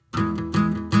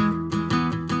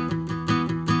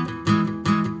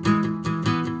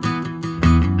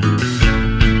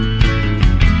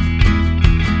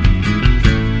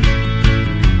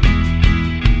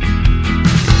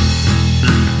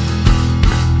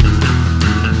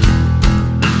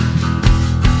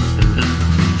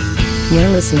You're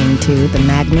listening to the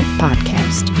Magnet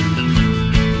Podcast.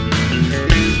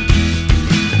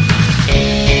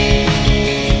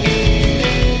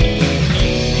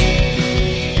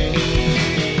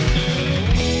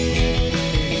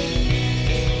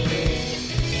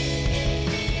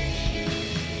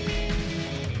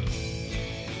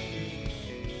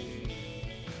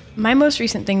 My most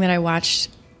recent thing that I watched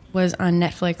was on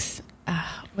Netflix.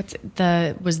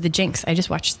 Was The Jinx. I just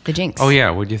watched The Jinx. Oh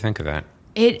yeah, what do you think of that?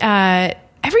 It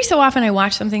every so often I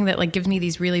watch something that like gives me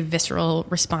these really visceral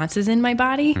responses in my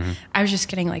body. Mm-hmm. I was just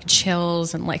getting like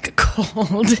chills and like a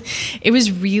cold. It was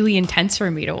really intense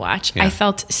for me to watch. Yeah. I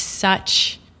felt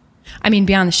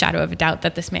beyond the shadow of a doubt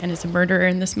that this man is a murderer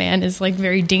and this man is like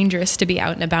very dangerous to be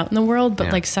out and about in the world,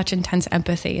 but like such intense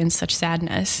empathy and such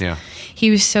sadness. Yeah. He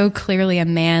was so clearly a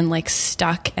man like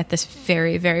stuck at this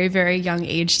very, very, very young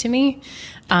age to me,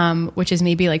 which is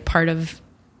maybe like part of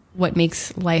what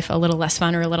makes life a little less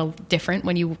fun or a little different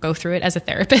when you go through it as a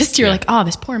therapist. You're like, oh,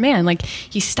 this poor man, like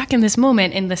he's stuck in this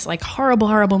moment, in this like horrible,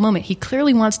 horrible moment. He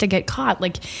clearly wants to get caught.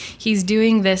 Like he's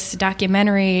doing this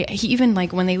documentary. He even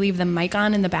like when they leave the mic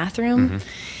on in the bathroom,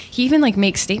 he even like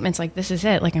makes statements like, this is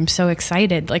it. Like, I'm so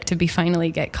excited like to be finally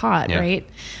get caught. Yeah. Right.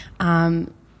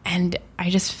 And I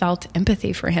just felt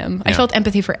empathy for him. Yeah. I felt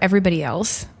empathy for everybody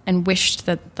else and wished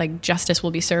that like justice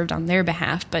will be served on their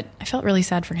behalf. But I felt really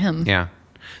sad for him. Yeah.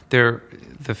 The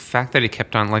fact that he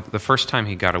kept on, like the first time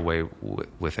he got away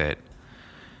with it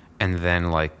and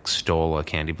then like stole a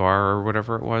candy bar or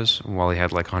whatever it was while he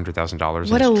had like $100,000 in his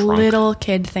trunk. What a little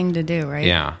kid thing to do, right?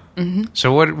 Yeah. Mm-hmm.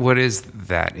 So what is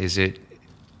that? Is it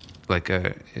like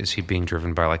is he being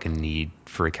driven by like a need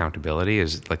for accountability?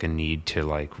 Is it like a need to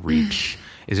like reach?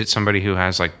 Is it somebody who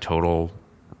has like total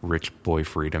rich boy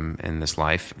freedom in this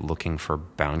life, looking for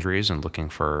boundaries and looking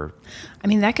for... I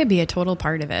mean, that could be a total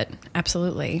part of it.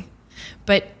 Absolutely.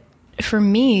 But for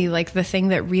me, like the thing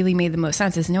that really made the most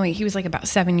sense is knowing he was like about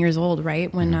 7 years old,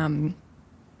 right? When,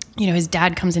 his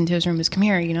dad comes into his room, is come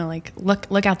here, like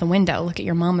look out the window, look at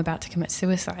your mom about to commit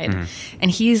suicide. Mm-hmm. And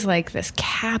he's like this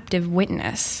captive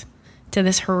witness to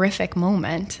this horrific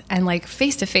moment and like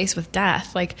face to face with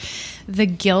death, like the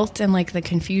guilt and like the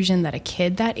confusion that a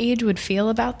kid that age would feel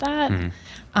about that,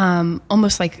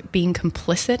 almost like being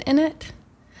complicit in it,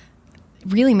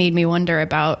 really made me wonder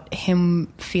about him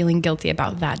feeling guilty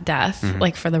about that death,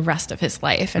 like for the rest of his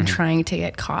life and trying to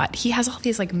get caught. He has all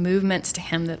these like movements to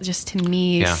him that just to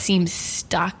me seem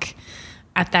stuck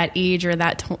at that age or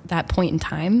that point in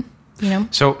time,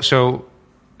 So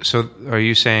are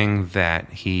you saying that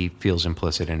he feels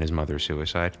implicit in his mother's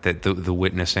suicide? That the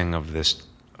witnessing of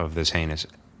this heinous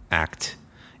act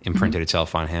imprinted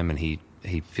itself on him and he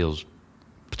feels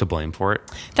to blame for it?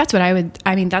 That's what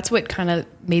that's what kind of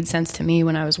made sense to me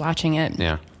when I was watching it.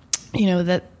 Yeah.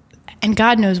 And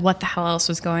God knows what the hell else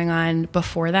was going on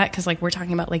before that. 'Cause like we're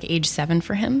talking about like age 7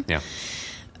 for him. Yeah.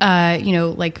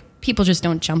 Like people just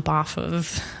don't jump off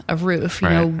of a roof.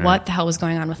 What the hell was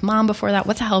going on with mom before that?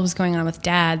 What the hell was going on with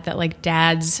dad? That like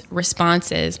dad's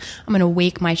response is, I'm going to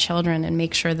wake my children and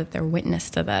make sure that they're witness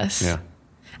to this. Yeah.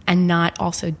 And not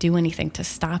also do anything to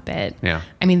stop it. Yeah.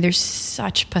 I mean, there's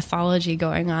such pathology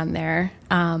going on there.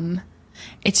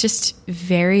 It's just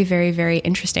very, very, very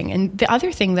interesting. And the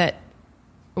other thing that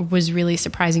was really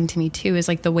surprising to me too is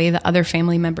like the way the other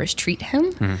family members treat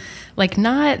him. Like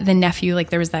not the nephew, like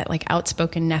there was that like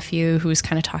outspoken nephew who was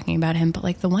kind of talking about him, but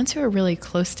like the ones who are really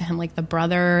close to him, like the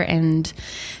brother, and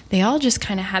they all just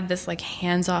kind of had this like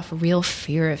hands-off real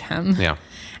fear of him. Yeah.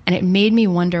 And it made me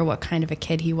wonder what kind of a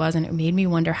kid he was, and it made me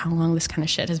wonder how long this kind of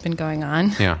shit has been going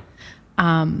on. Yeah.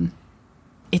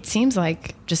 It seems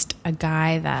like just a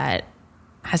guy that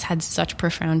has had such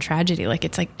profound tragedy. Like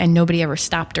it's like, and nobody ever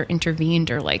stopped or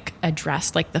intervened or like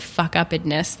addressed like the fuck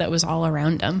upness that was all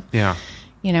around him. Yeah.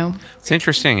 It's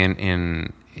interesting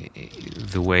in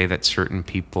the way that certain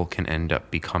people can end up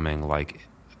becoming like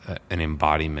an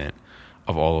embodiment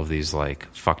of all of these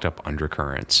like fucked up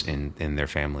undercurrents in their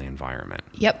family environment.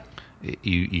 Yep.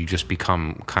 You just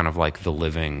become kind of like the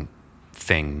living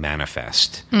thing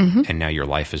manifest. And now your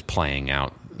life is playing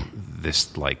out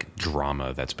this like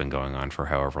drama that's been going on for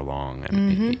however long,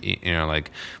 and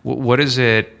like what is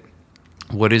it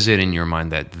in your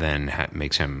mind that then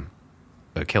makes him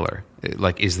a killer?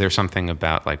 Like, is there something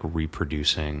about like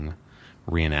reproducing,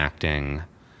 reenacting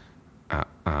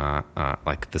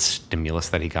like the stimulus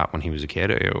that he got when he was a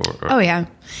kid? Oh yeah,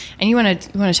 and you want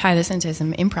to tie this into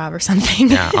some improv or something?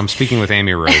 Yeah, I'm speaking with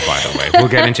Amy Rowe, by the way. We'll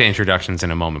get into introductions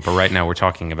in a moment, but right now we're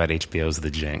talking about HBO's The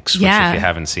Jinx, which if you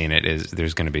haven't seen it,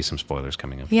 there's going to be some spoilers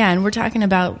coming up. Yeah, and we're talking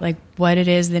about like what it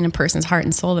is in a person's heart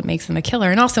and soul that makes them a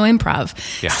killer, and also improv.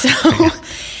 Yeah. So,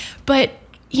 but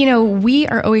we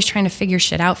are always trying to figure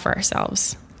shit out for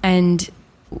ourselves. And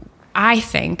I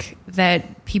think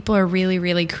that people are really,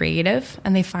 really creative,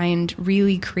 and they find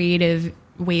really creative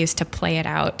ways to play it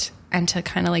out and to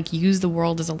kind of like use the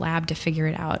world as a lab to figure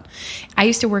it out. I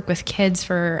used to work with kids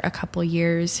for a couple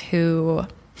years who,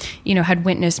 had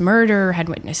witnessed murder, had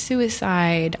witnessed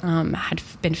suicide, had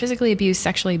been physically abused,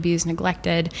 sexually abused,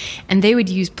 neglected. And they would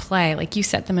use play. Like, you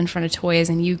set them in front of toys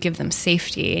and you give them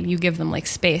safety and you give them like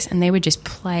space, and they would just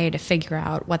play to figure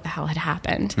out what the hell had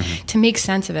happened, to make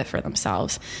sense of it for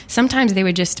themselves. Sometimes they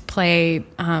would just play,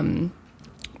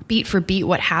 beat for beat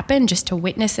what happened, just to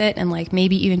witness it and like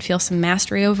maybe even feel some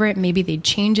mastery over it. Maybe they'd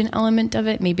change an element of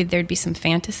it. Maybe there'd be some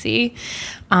fantasy.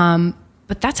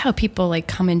 But that's how people like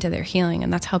come into their healing,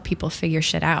 and that's how people figure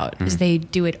shit out, is they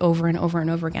do it over and over and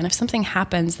over again. If something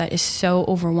happens that is so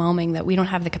overwhelming that we don't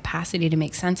have the capacity to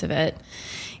make sense of it,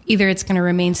 either it's going to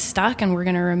remain stuck and we're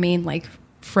going to remain like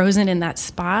frozen in that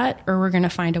spot, or we're going to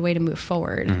find a way to move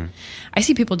forward. I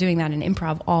see people doing that in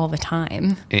improv all the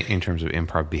time. In terms of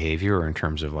improv behavior, or in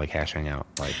terms of like hashing out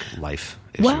like life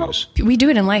issues? Well, we do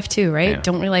it in life too, right? Yeah.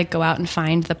 Don't we like go out and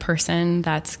find the person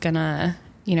that's going to,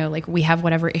 like we have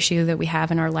whatever issue that we have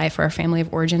in our life or our family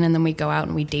of origin, and then we go out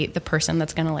and we date the person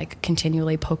that's going to like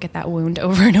continually poke at that wound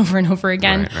over and over and over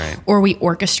again. Right. Or we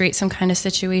orchestrate some kind of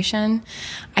situation.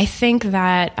 I think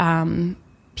that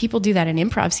people do that in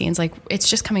improv scenes. Like, it's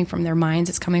just coming from their minds.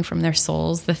 It's coming from their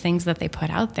souls, the things that they put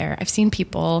out there. I've seen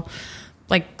people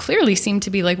like clearly seem to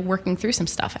be like working through some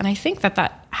stuff. And I think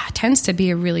that tends to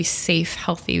be a really safe,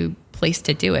 healthy place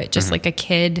to do it. Just like a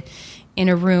kid in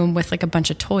a room with like a bunch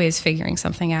of toys figuring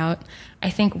something out. I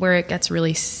think where it gets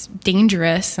really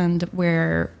dangerous and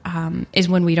where is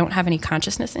when we don't have any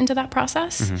consciousness into that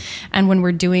process, and when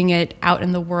we're doing it out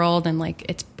in the world and like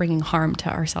it's bringing harm to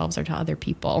ourselves or to other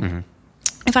people.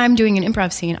 If I'm doing an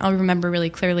improv scene, I'll remember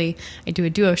really clearly, I do a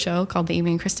duo show called The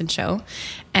Amy and Kristen Show.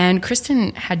 And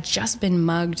Kristen had just been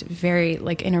mugged very,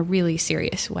 like, in a really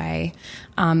serious way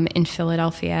in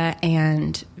Philadelphia.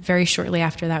 And very shortly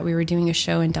after that, we were doing a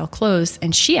show in Del Close,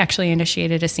 and she actually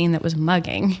initiated a scene that was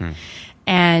mugging.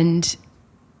 And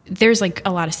there's like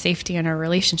a lot of safety in our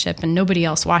relationship, and nobody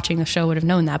else watching the show would have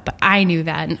known that, but I knew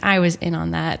that, and I was in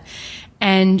on that.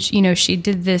 And, she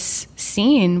did this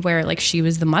scene where like she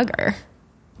was the mugger,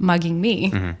 mugging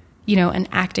me, and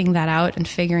acting that out and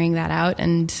figuring that out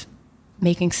and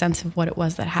making sense of what it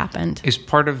was that happened. Is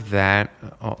part of that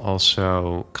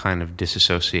also kind of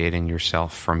disassociating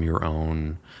yourself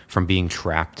from from being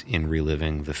trapped in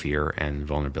reliving the fear and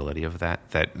vulnerability of that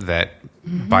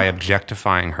by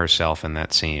objectifying herself in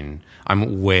that scene?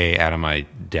 I'm way out of my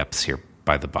depths here,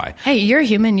 by the by. Hey, you're a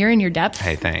human. You're in your depth.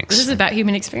 Hey, thanks. This is about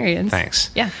human experience. Thanks.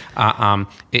 Yeah.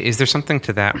 Is there something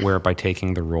to that where by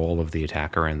taking the role of the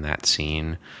attacker in that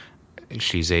scene,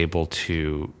 she's able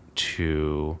to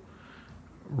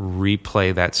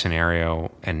replay that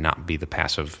scenario and not be the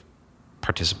passive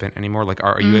participant anymore? Like,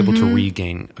 are you able to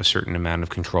regain a certain amount of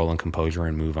control and composure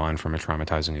and move on from a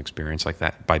traumatizing experience like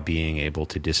that by being able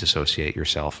to disassociate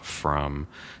yourself from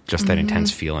just that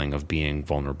intense feeling of being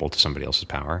vulnerable to somebody else's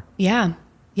power? Yeah,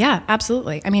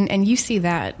 absolutely. I mean, and you see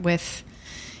that with,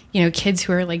 kids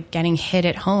who are like getting hit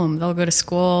at home. They'll go to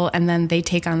school and then they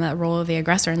take on that role of the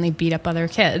aggressor and they beat up other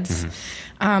kids.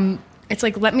 It's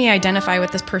like, let me identify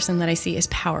with this person that I see is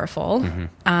powerful.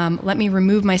 Let me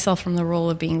remove myself from the role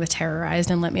of being the terrorized,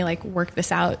 and let me like work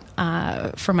this out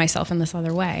for myself in this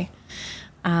other way.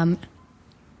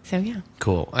 So, yeah.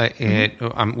 Cool.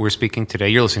 We're speaking today.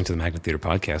 You're listening to the Magnet Theater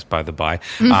podcast, by the by.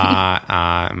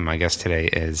 My guest today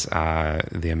is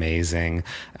the amazing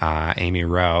Amy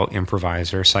Rowe,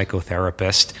 improviser,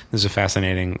 psychotherapist. This is a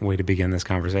fascinating way to begin this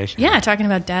conversation. Yeah, talking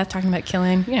about death, talking about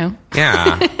killing,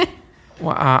 Yeah.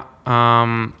 Well,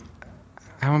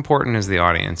 how important is the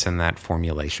audience in that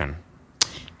formulation?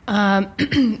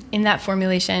 In that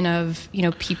formulation of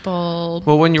people.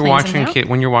 Well, when you're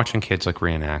watching kids like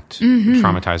reenact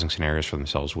traumatizing scenarios for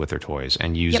themselves with their toys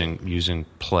and using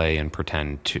play and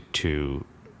pretend to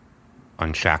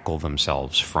unshackle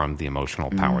themselves from the emotional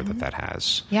power that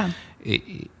has. Yeah.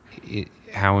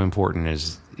 How important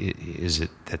is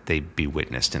it that they be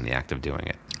witnessed in the act of doing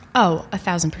it? Oh,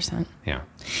 1,000%. Yeah.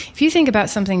 If you think about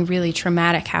something really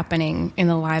traumatic happening in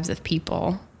the lives of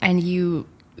people and you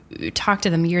talk to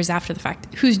them years after the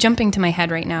fact, who's jumping to my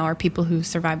head right now are people who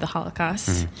survived the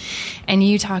Holocaust. And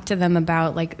you talk to them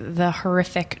about like the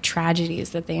horrific tragedies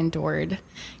that they endured.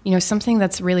 Something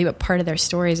that's really a part of their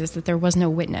stories is that there was no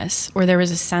witness, or there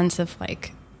was a sense of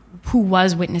like who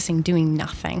was witnessing doing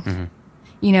nothing.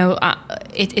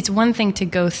 It's one thing to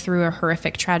go through a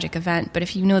horrific, tragic event, but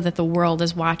if you know that the world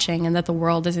is watching and that the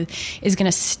world is going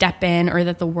to step in, or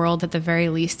that the world at the very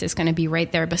least is going to be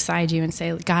right there beside you and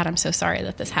say, God, I'm so sorry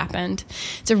that this happened.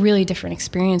 It's a really different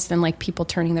experience than like people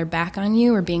turning their back on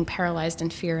you or being paralyzed in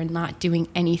fear and not doing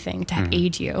anything to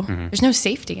aid you. There's no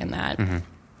safety in that.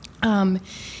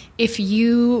 If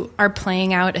you are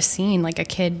playing out a scene, like a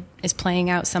kid is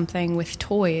playing out something with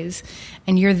toys,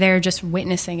 and you're there just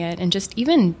witnessing it, and just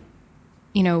even,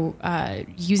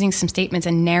 using some statements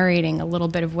and narrating a little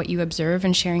bit of what you observe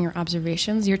and sharing your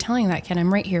observations, you're telling that kid,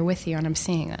 I'm right here with you and I'm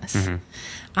seeing this.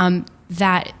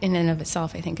 That in and of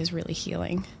itself, I think, is really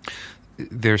healing.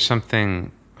 There's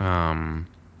something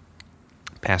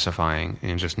pacifying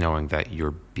in just knowing that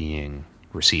you're being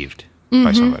received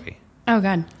by somebody. Oh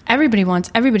God. Everybody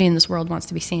in this world wants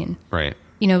to be seen. Right.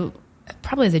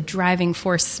 Probably the driving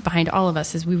force behind all of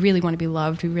us is we really want to be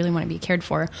loved. We really want to be cared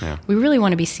for. Yeah. We really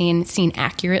want to be seen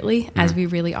accurately as we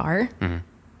really are.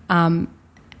 And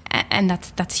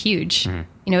that's huge.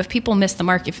 If people miss the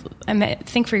mark,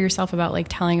 think for yourself about like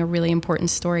telling a really important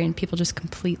story and people just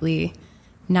completely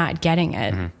not getting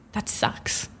it. That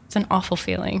sucks. It's an awful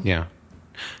feeling. Yeah.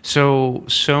 So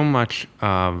much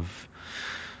of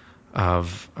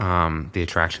the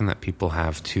attraction that people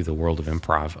have to the world of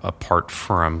improv, apart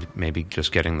from maybe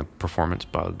just getting the performance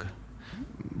bug,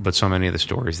 but so many of the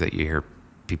stories that you hear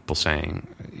people saying,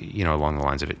 along the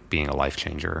lines of it being a life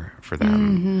changer for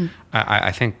them,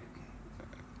 I think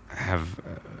have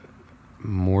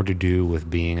more to do with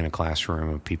being in a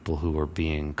classroom of people who are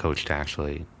being coached to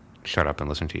actually shut up and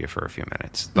listen to you for a few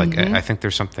minutes. Like, I think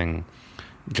there's something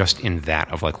just in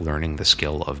that of like learning the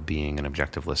skill of being an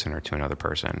objective listener to another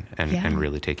person and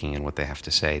really taking in what they have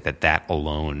to say, that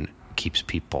alone keeps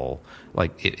people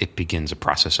like it begins a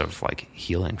process of like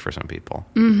healing for some people.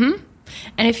 And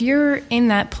if you're in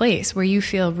that place where you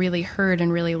feel really heard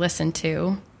and really listened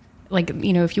to, like,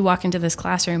 if you walk into this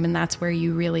classroom and that's where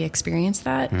you really experience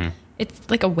that,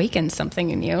 it's like awakens something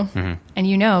in you.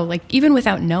 And like even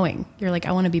without knowing, you're like,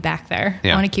 I want to be back there. I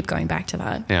want to keep going back to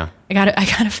that. I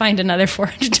gotta find another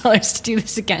 $400 to do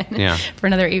this again for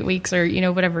another 8 weeks or,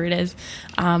 whatever it is.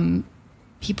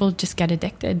 People just get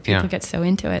addicted. People get so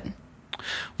into it.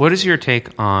 What is your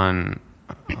take on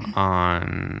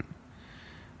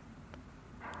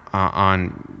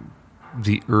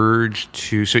the urge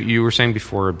to, so you were saying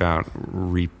before about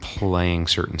replaying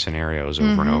certain scenarios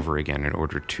over and over again in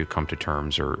order to come to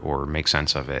terms or make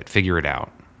sense of it, figure it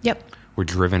out. Yep. We're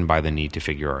driven by the need to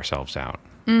figure ourselves out.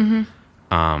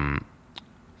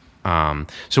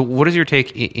 So what is your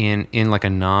take in like a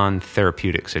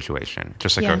non-therapeutic situation?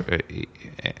 Just like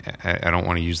I don't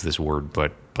want to use this word,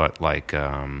 but like,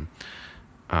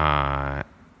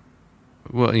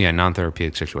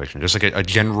 non-therapeutic situation, just like a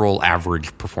general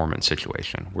average performance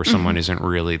situation where someone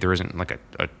there isn't like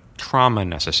a trauma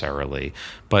necessarily,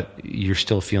 but you're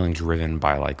still feeling driven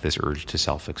by like this urge to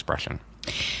self-expression.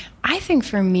 I think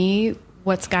for me,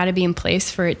 what's got to be in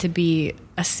place for it to be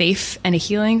a safe and a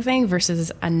healing thing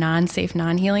versus a non-safe,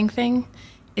 non-healing thing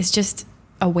is just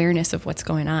awareness of what's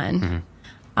going on.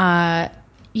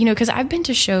 Because I've been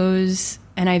to shows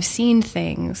and I've seen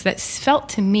things that felt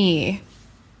to me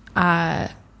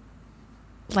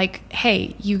like,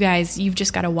 hey, you guys, you've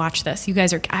just got to watch this. You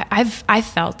guys I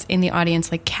felt in the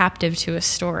audience like captive to a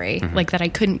story, like that I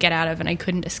couldn't get out of and I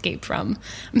couldn't escape from.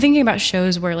 I'm thinking about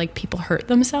shows where like people hurt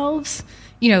themselves,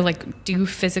 like do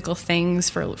physical things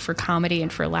for comedy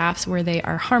and for laughs where they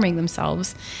are harming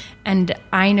themselves. And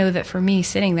I know that for me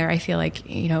sitting there, I feel like,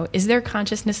 is there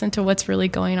consciousness into what's really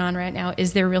going on right now?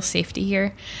 Is there real safety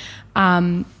here?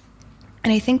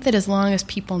 And I think that as long as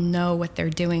people know what they're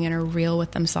doing and are real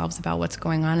with themselves about what's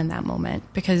going on in that moment,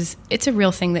 because it's a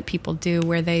real thing that people do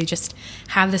where they just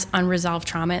have this unresolved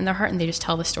trauma in their heart and they just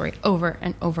tell the story over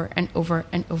and over and over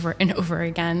and over and over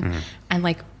again and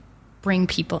like bring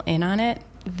people in on it.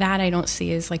 That I don't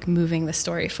see as like moving the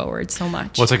story forward so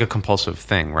much. Well, it's like a compulsive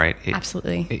thing, right?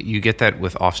 Absolutely. You get that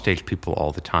with offstage people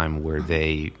all the time where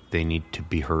they need to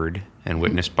be heard and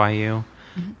witnessed by you.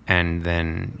 And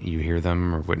then you hear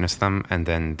them or witness them, and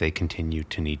then they continue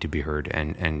to need to be heard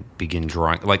and begin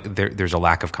drawing. Like there's a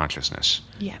lack of consciousness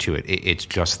to it. It's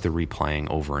just the replaying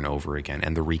over and over again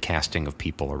and the recasting of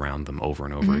people around them over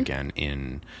and over again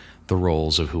in the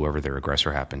roles of whoever their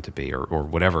aggressor happened to be or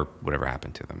whatever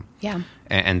happened to them. Yeah.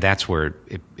 And that's where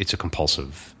it's a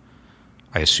compulsive,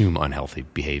 I assume, unhealthy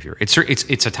behavior. It's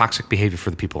a toxic behavior for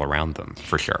the people around them,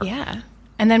 for sure. Yeah.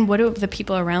 And then what do the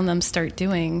people around them start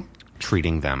doing?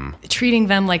 Treating them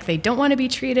like they don't want to be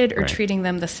treated or treating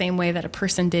them the same way that a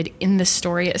person did in the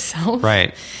story itself.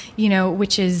 Right.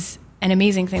 Which is an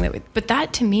amazing thing but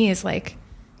that to me is like,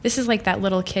 This is like that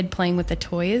little kid playing with the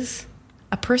toys.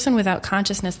 A person without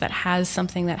consciousness that has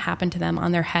something that happened to them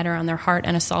on their head or on their heart,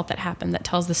 an assault that happened, that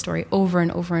tells the story over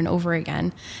and over and over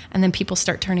again, and then people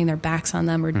start turning their backs on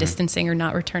them or distancing or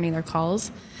not returning their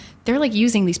calls. They're like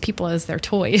using these people as their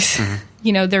toys.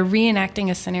 You know, they're reenacting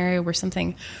a scenario where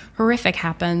something horrific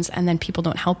happens and then people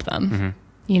don't help them,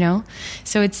 you know?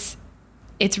 So it's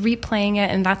replaying it,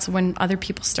 and that's when other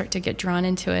people start to get drawn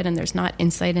into it and there's not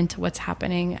insight into what's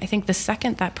happening. I think the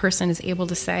second that person is able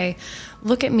to say,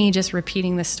 look at me just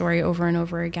repeating this story over and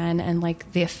over again, and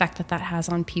like the effect that that has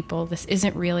on people, this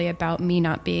isn't really about me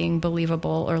not being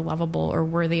believable or lovable or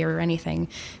worthy or anything.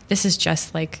 This is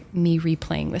just like me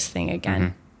replaying this thing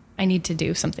again. I need to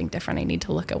do something different. I need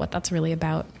to look at what that's really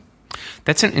about.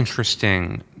 That's an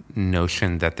interesting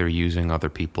notion, that they're using other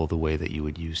people the way that you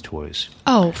would use toys.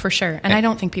 Oh, for sure. And I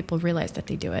don't think people realize that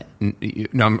they do it.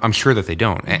 No, I'm sure that they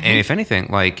don't. And if anything,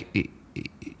 like,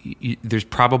 there's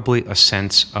probably a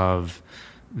sense of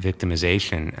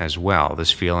victimization as well.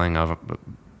 This feeling of,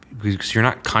 because you're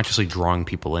not consciously drawing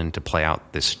people in to play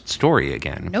out this story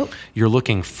again. Nope. You're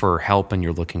looking for help, and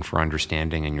you're looking for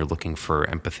understanding, and you're looking for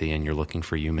empathy, and you're looking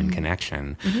for human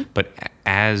connection. But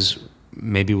as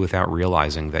maybe without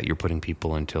realizing that you're putting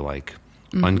people into like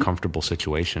uncomfortable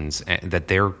situations that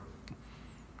they're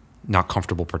not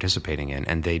comfortable participating in,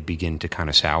 and they begin to kind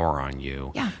of sour on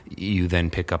you. Yeah. You then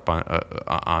pick up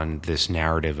on this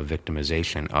narrative of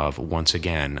victimization of, once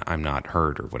again, I'm not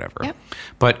heard or whatever. Yep.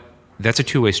 But that's a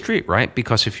two-way street, right?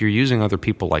 Because if you're using other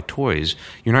people like toys,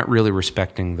 you're not really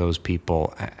respecting those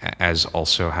people as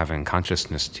also having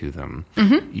consciousness to them.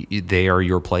 They are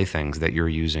your playthings that you're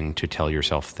using to tell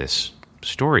yourself this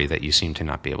story that you seem to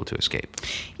not be able to escape.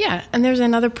 Yeah. And there's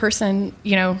another person,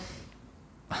 you know,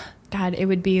 God, it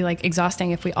would be like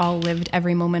exhausting if we all lived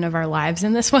every moment of our lives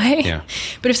in this way. Yeah.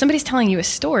 But if somebody's telling you a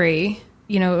story,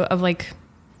 you know, of like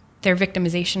their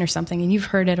victimization or something, and you've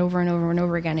heard it over and over and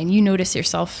over again, and you notice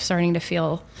yourself starting to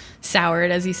feel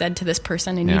soured, as you said, to this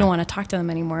person, and you don't want to talk to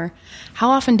them anymore. How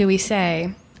often do we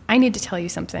say, I need to tell you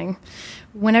something?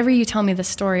 Whenever you tell me this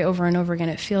story over and over again,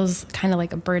 it feels kind of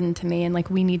like a burden to me, and like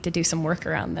we need to do some work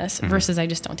around this, versus I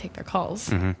just don't take their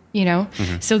calls, you know?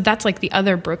 So that's like the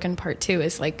other broken part too,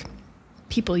 is like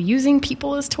people using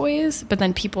people as toys, but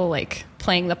then people like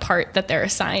playing the part that they're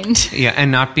assigned. Yeah,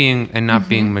 and not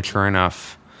being mature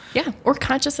enough. Yeah, or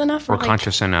conscious enough, or like,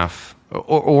 conscious enough,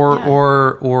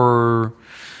 or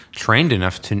trained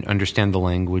enough to understand the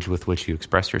language with which you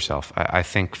express yourself. I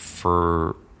think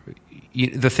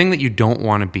the thing that you don't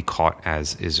want to be caught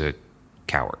as is a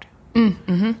coward.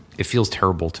 It feels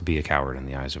terrible to be a coward in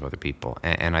the eyes of other people,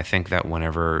 and I think that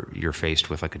whenever you're faced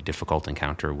with like a difficult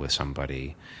encounter with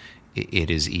somebody, it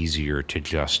is easier to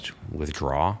just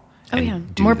withdraw.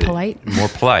 More polite. More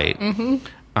polite.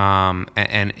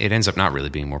 And it ends up not really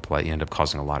being more polite. You end up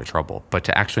causing a lot of trouble. But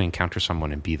to actually encounter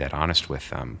someone and be that honest with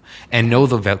them, and know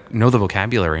the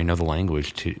vocabulary, know the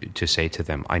language to say to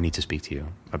them, I need to speak to you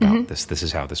about this. This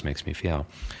is how this makes me feel.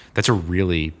 That's a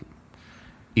really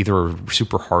either a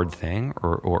super hard thing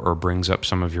or brings up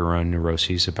some of your own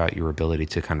neuroses about your ability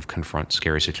to kind of confront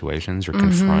scary situations or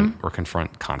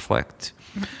confront conflict.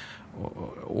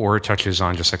 Or it touches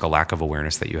on just like a lack of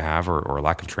awareness that you have, or a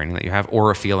lack of training that you have,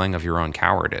 or a feeling of your own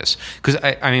cowardice. Because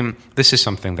I mean, this is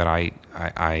something that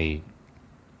I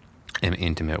am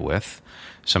intimate with.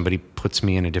 Somebody puts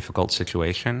me in a difficult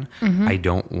situation. I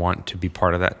don't want to be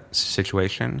part of that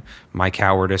situation. My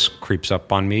cowardice creeps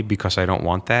up on me because I don't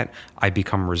want that. I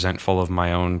become resentful of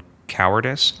my own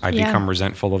cowardice. I become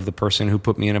resentful of the person who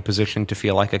put me in a position to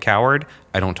feel like a coward.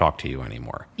 I don't talk to you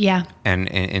anymore. Yeah. And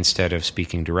instead of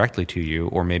speaking directly to you,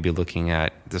 or maybe looking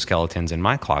at the skeletons in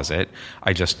my closet,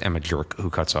 I just am a jerk who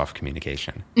cuts off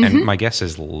communication. And my guess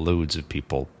is loads of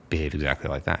people behave exactly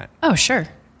like that. Oh, sure.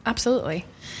 Absolutely.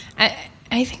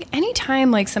 I think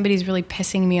anytime like somebody's really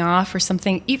pissing me off or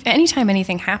something, anytime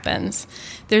anything happens,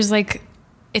 there's like,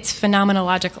 it's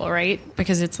phenomenological, right?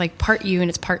 Because it's like part you and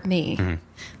it's part me.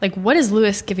 Like, what is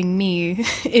Lewis giving me?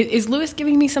 Is Lewis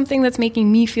giving me something that's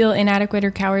making me feel inadequate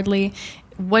or cowardly?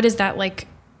 What does that like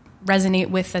resonate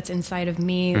with that's inside of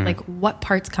me? Like, what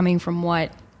part's coming from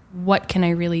what? What can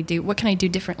I really do? What can I do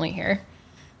differently here?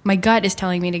 My gut is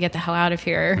telling me to get the hell out of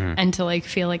here and to like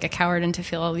feel like a coward and to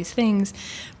feel all these things.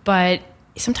 But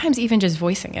sometimes even just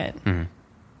voicing it,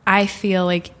 I feel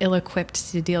like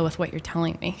ill-equipped to deal with what you're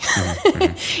telling me.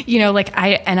 You know, like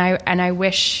I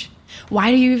wish,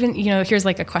 why do you even, you know, here's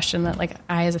like a question that like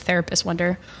I as a therapist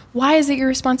wonder, why is it your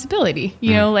responsibility?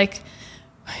 You know, like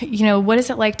what is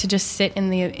it like to just sit in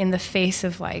the face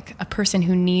of like a person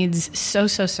who needs so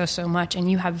much, and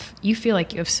you feel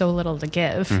like you have so little to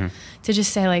give, to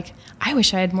just say like, I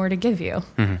wish I had more to give you.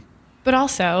 But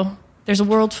also there's a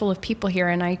world full of people here,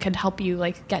 and I could help you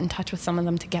like get in touch with some of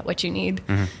them to get what you need.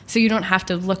 So you don't have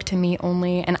to look to me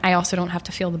only. And I also don't have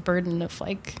to feel the burden of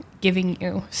like giving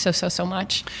you so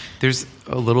much. There's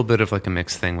a little bit of like a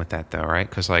mixed thing with that though, right?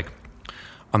 Because like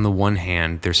on the one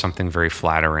hand, there's something very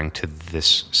flattering to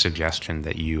this suggestion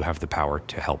that you have the power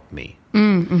to help me.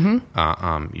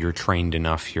 You're trained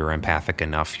enough, you're empathic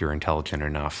enough, you're intelligent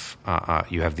enough,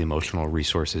 you have the emotional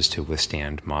resources to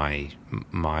withstand my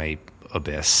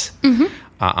abyss.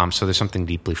 So there's something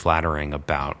deeply flattering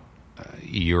about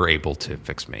you're able to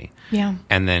fix me. Yeah.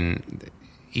 And then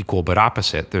equal but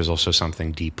opposite, there's also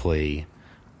something deeply,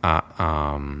 what's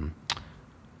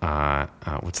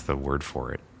the word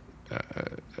for it?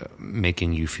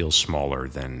 Making you feel smaller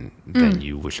than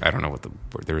you wish. I don't know what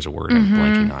there's a word, I'm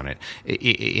blanking on it.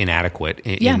 Inadequate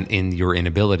in your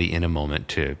inability in a moment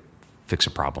to fix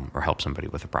a problem or help somebody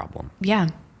with a problem. Yeah.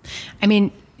 I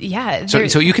mean, yeah.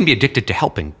 So you can be addicted to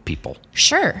helping people.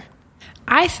 Sure.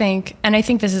 I think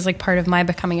this is like part of my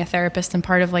becoming a therapist and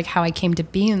part of like how I came to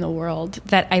be in the world,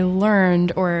 that I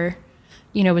learned or,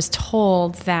 was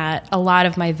told that a lot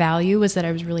of my value was that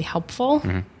I was really helpful.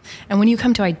 And when you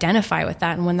come to identify with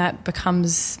that, and when that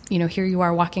becomes, here you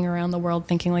are walking around the world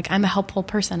thinking like, I'm a helpful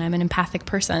person, I'm an empathic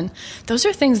person. Those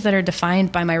are things that are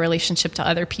defined by my relationship to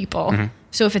other people.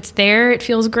 So if it's there, it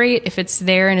feels great. If it's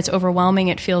there and it's overwhelming,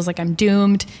 it feels like I'm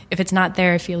doomed. If it's not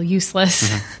there, I feel useless.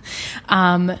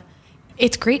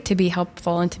 It's great to be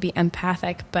helpful and to be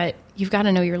empathic, but you've got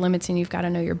to know your limits and you've got to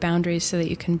know your boundaries so that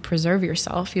you can preserve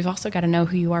yourself. You've also got to know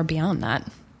who you are beyond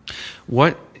that.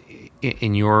 What,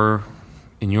 in your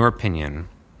opinion,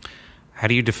 how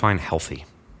do you define healthy?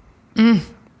 And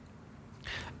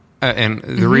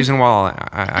the reason why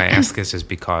I ask this is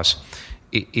because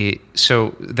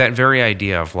so that very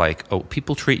idea of like,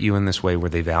 people treat you in this way where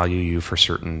they value you for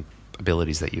certain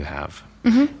abilities that you have,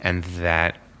 and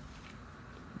that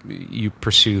you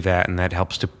pursue that, and that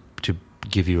helps to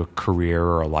give you a career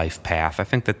or a life path. I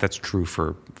think that's true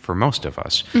for most of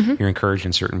us. You're encouraged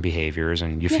in certain behaviors,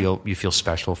 and you feel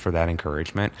special for that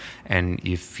encouragement, and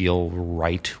you feel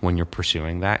right when you're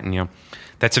pursuing that, and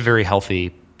that's a very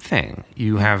healthy thing.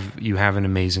 You have an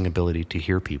amazing ability to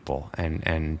hear people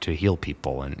and to heal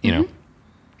people, and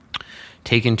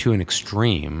taken to an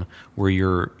extreme where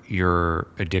you're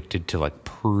addicted to like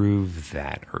prove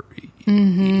that, or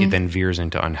it then veers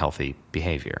into unhealthy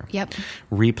behavior. Yep.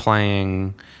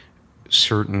 Replaying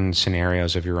certain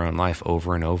scenarios of your own life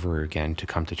over and over again to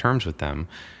come to terms with them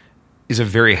is a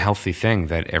very healthy thing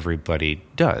that everybody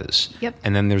does. Yep.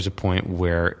 And then there's a point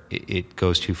where it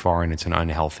goes too far and it's an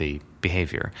unhealthy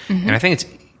behavior. And I think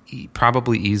it's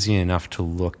probably easy enough to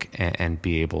look and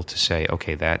be able to say,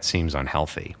 okay, that seems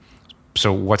unhealthy.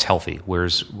 So what's healthy?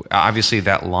 Obviously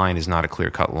that line is not a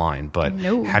clear-cut line, but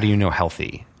how do you know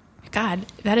healthy? God,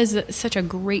 that is such a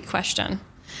great question.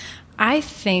 I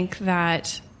think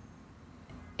that,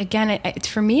 again,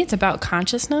 for me, it's about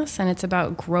consciousness, and it's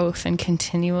about growth and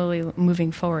continually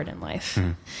moving forward in life.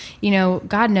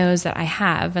 God knows that I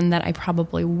have, and that I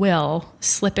probably will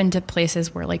slip into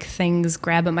places where like things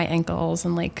grab at my ankles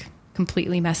and like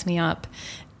completely mess me up.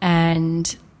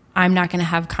 And I'm not going to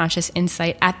have conscious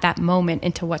insight at that moment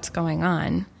into what's going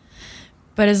on.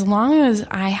 But as long as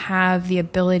I have the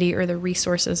ability or the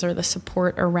resources or the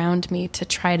support around me to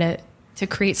try to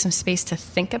create some space to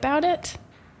think about it,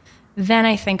 then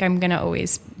I think I'm going to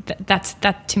always,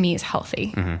 that to me is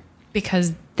healthy.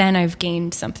 Because then I've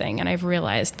gained something, and I've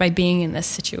realized by being in this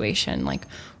situation, like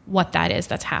what that is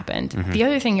that's happened. The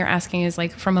other thing you're asking is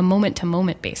like, from a moment to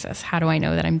moment basis, how do I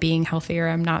know that I'm being healthy or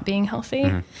I'm not being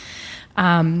healthy?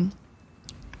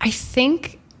 I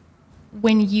think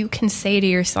when you can say to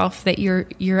yourself that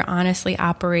you're honestly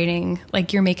operating,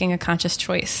 like you're making a conscious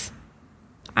choice.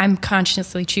 I'm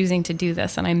consciously choosing to do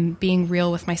this, and I'm being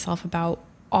real with myself about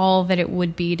all that it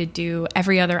would be to do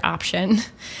every other option,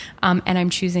 and I'm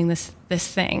choosing this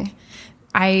thing.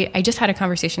 I just had a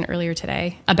conversation earlier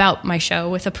today about my show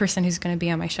with a person who's going to be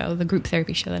on my show, the group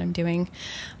therapy show that I'm doing,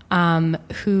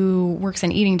 who works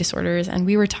in eating disorders. And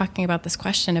we were talking about this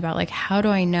question about like, how do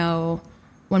I know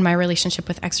when my relationship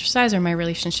with exercise or my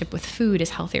relationship with food is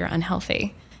healthy or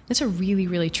unhealthy? It's a really,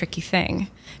 really tricky thing,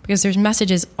 because there's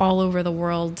messages all over the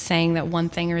world saying that one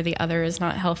thing or the other is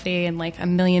not healthy, and like a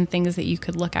million things that you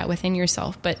could look at within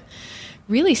yourself. But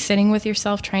really sitting with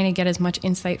yourself, trying to get as much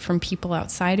insight from people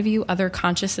outside of you, other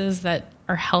consciouses that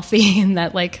are healthy and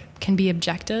that like can be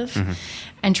objective,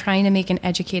 and trying to make an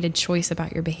educated choice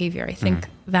about your behavior. I think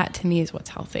that to me is what's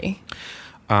healthy.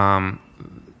 A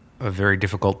very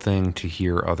difficult thing to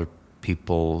hear other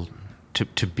people,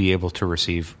 to be able to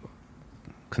receive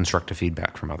constructive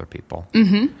feedback from other people.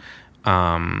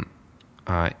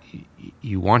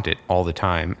 You want it all the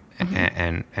time,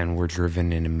 and we're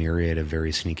driven in a myriad of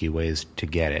very sneaky ways to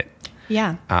get it.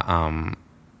 Yeah.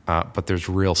 But there's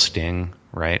real sting,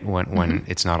 right? When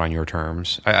it's not on your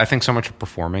terms. I think so much of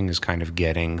performing is kind of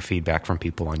getting feedback from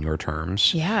people on your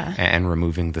terms. Yeah. And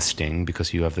removing the sting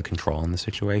because you have the control in the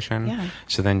situation. Yeah.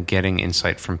 So then getting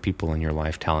insight from people in your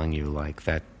life telling you like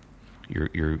that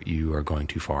you are going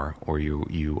too far, or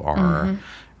you are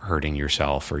hurting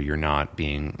yourself, or you're not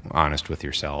being honest with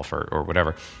yourself, or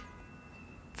whatever.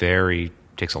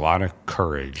 Takes a lot of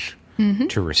courage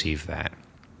to receive that.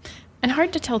 And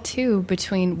hard to tell, too,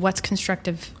 between what's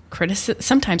constructive criticism,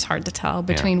 sometimes hard to tell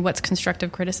between what's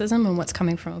constructive criticism and what's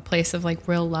coming from a place of like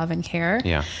real love and care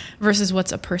versus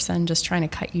what's a person just trying to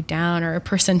cut you down, or a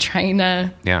person trying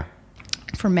to,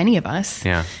 for many of us,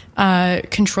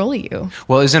 control you.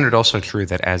 Well, isn't it also true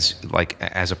that as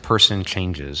a person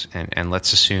changes, and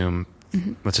let's assume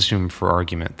for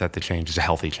argument that the change is a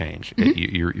healthy change,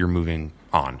 you're moving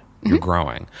on, you're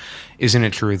growing, isn't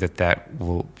it true that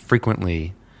will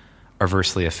frequently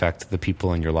adversely affect the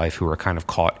people in your life who are kind of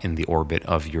caught in the orbit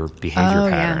of your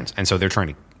behavior patterns? And so they're trying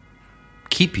to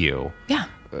keep you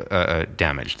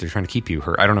damaged. They're trying to keep you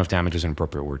hurt. I don't know if damage is an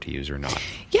appropriate word to use or not.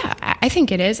 Yeah, I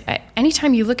think it is.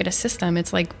 Anytime you look at a system,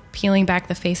 it's like peeling back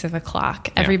the face of a clock.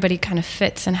 Everybody kind of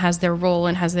fits and has their role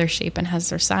and has their shape and has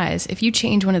their size. If you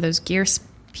change one of those gear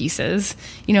pieces,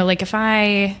 like if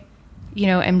I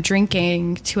am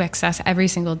drinking to excess every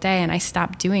single day and I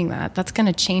stop doing that, that's going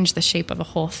to change the shape of the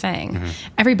whole thing.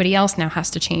 Everybody else now has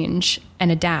to change and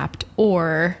adapt,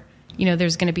 or,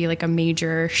 there's going to be like a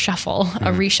major shuffle,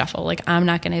 a reshuffle. Like I'm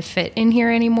not going to fit in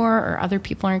here anymore, or other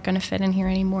people aren't going to fit in here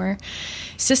anymore.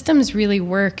 Systems really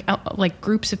work, like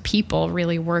groups of people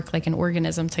really work like an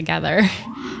organism together.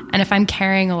 And if I'm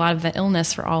carrying a lot of the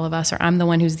illness for all of us, or I'm the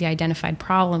one who's the identified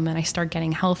problem, and I start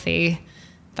getting healthy,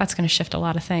 that's going to shift a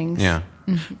lot of things. Yeah.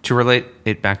 To relate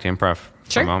it back to improv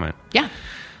for a moment. Yeah.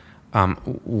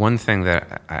 One thing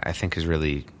that I think is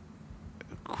really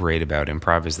great about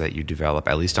improv is that you develop,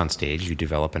 at least on stage, you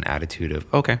develop an attitude of,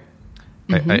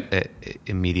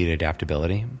 immediate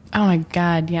adaptability. Oh my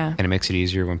God, yeah. And it makes it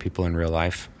easier when people in real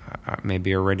life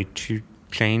maybe are ready to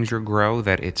change or grow,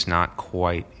 that it's not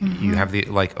quite, you have the,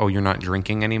 like, oh, you're not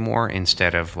drinking anymore,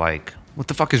 instead of like, what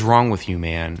the fuck is wrong with you,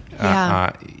 man?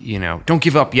 Don't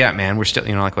give up yet, man. We're still,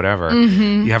 like whatever.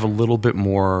 You have a little bit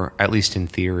more, at least in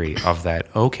theory, of that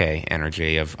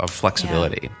energy of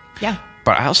flexibility. Yeah.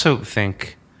 But I also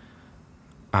think,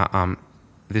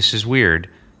 this is weird,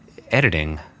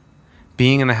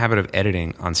 being in the habit of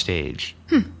editing on stage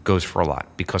goes for a lot,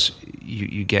 because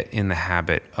you get in the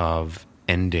habit of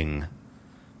ending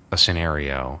a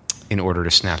scenario in order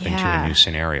to snap into a new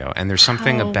scenario. And there's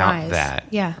something about that,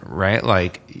 right?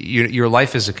 Like your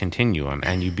life is a continuum,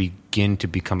 and you begin to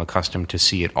become accustomed to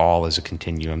see it all as a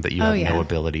continuum that you have no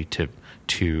ability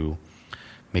to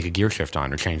make a gear shift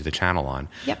on or change the channel on.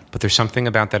 But there's something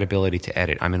about that ability to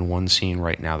edit. I'm in one scene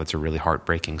right now that's a really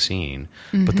heartbreaking scene,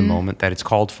 but the moment that it's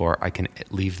called for, I can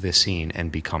leave this scene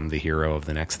and become the hero of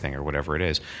the next thing, or whatever it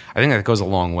is. I think that goes a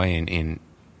long way in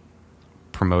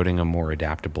promoting a more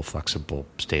adaptable, flexible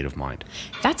state of mind.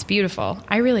 That's beautiful.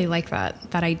 I really like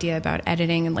that idea about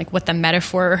editing and like what the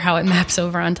metaphor or how it maps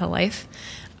over onto life.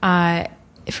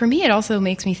 For me, it also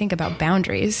makes me think about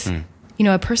boundaries.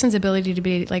 A person's ability to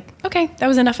be like, okay, that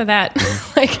was enough of that.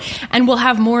 And we'll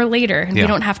have more later. And we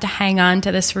don't have to hang on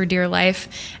to this for dear life.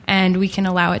 And we can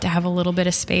allow it to have a little bit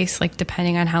of space, like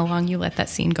depending on how long you let that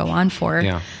scene go on for.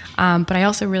 But I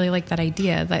also really like that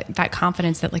idea, that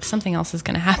confidence that like something else is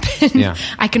going to happen.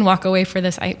 I can walk away from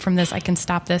this. I can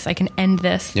stop this. I can end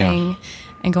this thing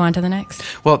and go on to the next.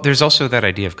 Well, there's also that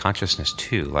idea of consciousness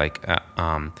too. Like,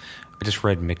 I just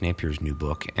read Mick Napier's new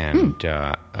book, and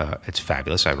it's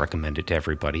fabulous. I recommend it to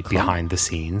everybody. Cool. Behind the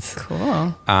scenes.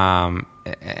 Cool.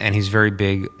 And he's very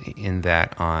big in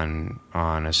that on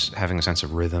having a sense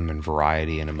of rhythm and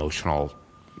variety and emotional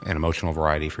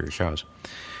variety for your shows.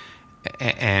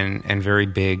 And very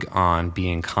big on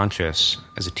being conscious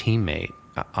as a teammate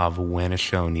of when a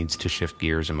show needs to shift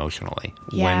gears emotionally,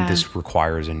 when this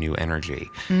requires a new energy.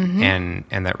 And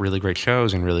that really great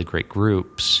shows and really great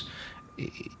groups,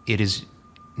 it is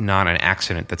not an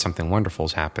accident that something wonderful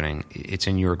is happening. It's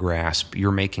in your grasp.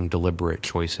 You're making deliberate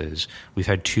choices. We've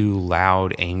had 2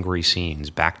 loud, angry scenes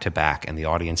back to back, and the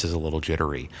audience is a little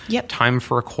jittery. Yep. Time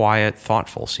for a quiet,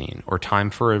 thoughtful scene, or time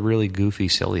for a really goofy,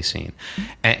 silly scene.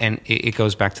 And it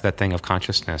goes back to that thing of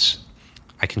consciousness.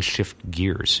 I can shift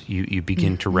gears. You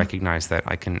begin to recognize that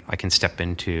I can step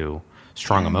into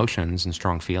strong emotions and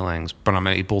strong feelings, but I'm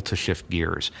able to shift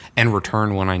gears and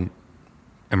return when I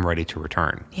am ready to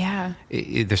return. Yeah.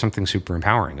 There's something super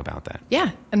empowering about that.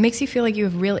 Yeah. It makes you feel like you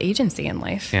have real agency in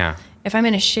life. Yeah. If I'm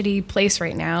in a shitty place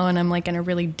right now and I'm like in a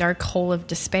really dark hole of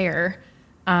despair,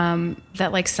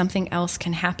 that like something else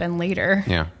can happen later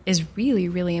is really,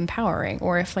 really empowering.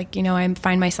 Or if like, I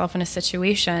find myself in a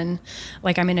situation,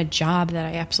 like I'm in a job that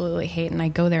I absolutely hate and I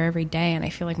go there every day and I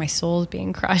feel like my soul is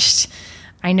being crushed.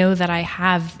 I know that I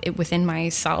have it within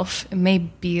myself. It may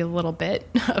be a little bit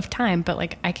of time, but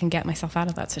like I can get myself out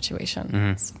of that situation.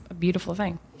 It's a beautiful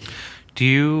thing. Do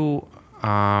you,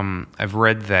 I've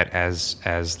read that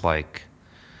as like,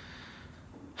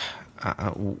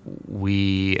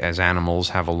 we as animals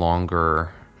have a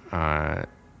longer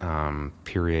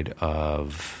period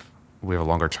we have a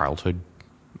longer childhood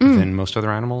than most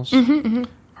other animals.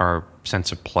 Our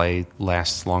sense of play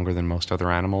lasts longer than most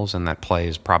other animals, and that play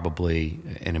is probably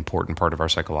an important part of our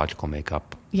psychological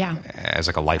makeup. Yeah. As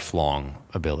like a lifelong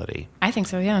ability. I think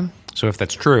so, yeah. So if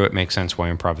that's true, it makes sense why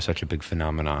improv is such a big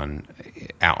phenomenon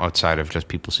outside of just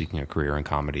people seeking a career in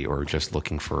comedy or just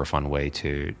looking for a fun way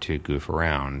to goof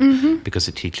around, because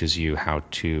it teaches you how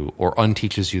to, or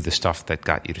unteaches you the stuff that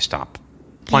got you to stop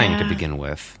playing to begin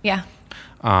with. Yeah.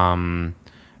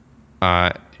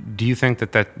 Do you think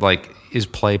that like is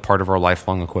play part of our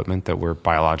lifelong equipment that we're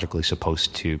biologically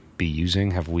supposed to be using?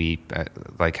 Have we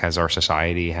has our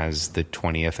society, has the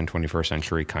 20th and 21st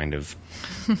century kind of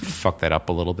fucked that up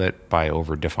a little bit by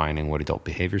over defining what adult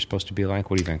behavior is supposed to be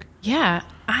like? What do you think? Yeah,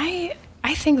 I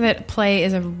think that play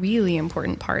is a really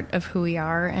important part of who we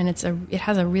are, and it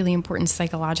has a really important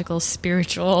psychological,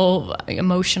 spiritual,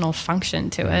 emotional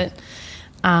function to it.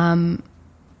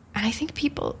 And I think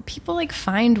people like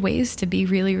find ways to be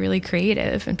really, really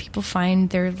creative, and people find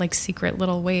their like secret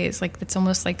little ways. Like it's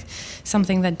almost like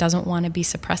something that doesn't want to be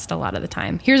suppressed a lot of the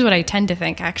time. Here's what I tend to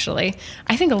think, actually.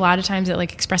 I think a lot of times it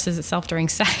like expresses itself during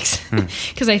sex,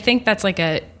 because I think that's like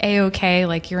a-okay,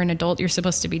 like you're an adult, you're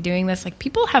supposed to be doing this. Like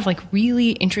people have like really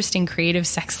interesting creative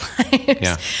sex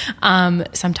lives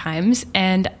sometimes,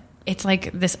 and it's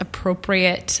like this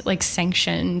appropriate, like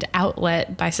sanctioned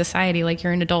outlet by society. Like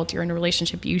you're an adult, you're in a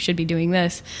relationship, you should be doing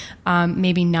this.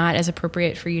 Maybe not as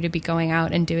appropriate for you to be going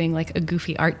out and doing like a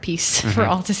goofy art piece for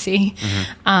all to see.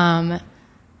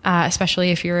 Especially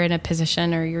if you're in a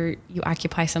position or you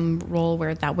occupy some role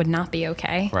where that would not be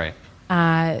okay. Right.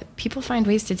 People find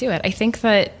ways to do it. I think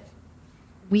that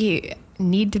we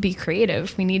need to be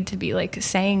creative. We need to be like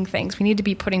saying things. We need to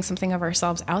be putting something of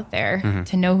ourselves out there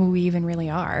to know who we even really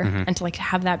are, and to like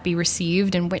have that be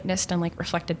received and witnessed and like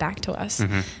reflected back to us.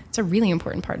 It's a really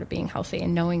important part of being healthy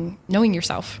and knowing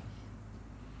yourself.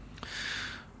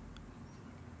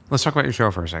 Let's talk about your show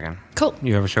for a second. Cool.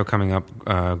 You have a show coming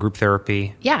up, Group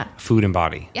Therapy. Yeah. Food and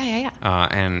Body. Yeah.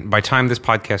 And by the time this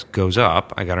podcast goes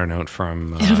up, I got a note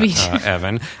from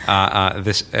Evan.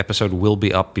 This episode will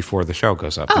be up before the show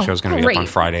goes up. The show's going to be up on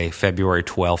Friday, February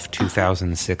 12th,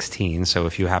 2016. So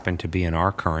if you happen to be in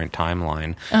our current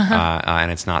timeline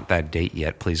and it's not that date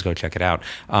yet, please go check it out.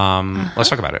 Let's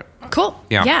talk about it. Cool.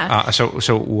 Yeah.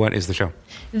 So what is the show?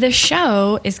 The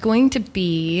show is going to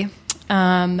be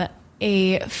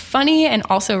a funny and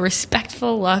also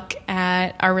respectful look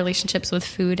at our relationships with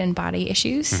food and body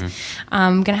issues.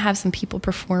 I'm going to have some people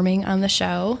performing on the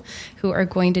show who are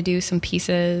going to do some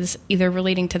pieces either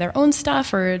relating to their own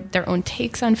stuff or their own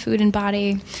takes on food and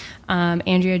body.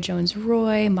 Andrea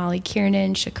Jones-Roy, Molly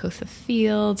Kiernan, Shakotha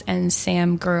Fields, and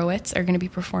Sam Gurowitz are going to be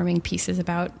performing pieces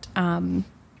about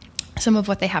some of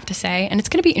what they have to say, and it's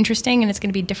going to be interesting, and it's going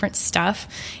to be different stuff.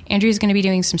 Andrea's going to be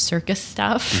doing some circus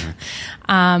stuff.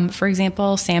 For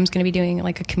example, Sam's going to be doing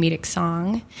like a comedic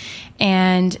song,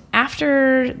 and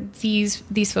after these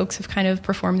folks have kind of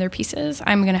performed their pieces,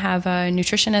 I'm going to have a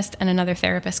nutritionist and another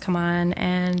therapist come on,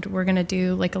 and we're going to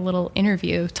do like a little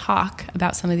interview talk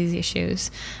about some of these issues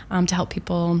to help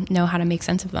people know how to make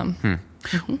sense of them.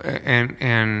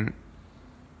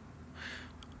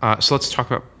 So let's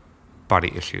talk about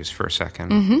body issues for a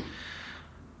second.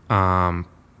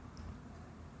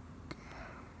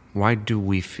 Why do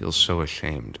we feel so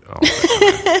ashamed all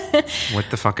the time? What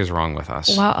the fuck is wrong with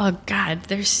us? Well, oh God,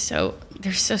 there's so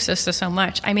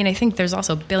much. I mean, I think there's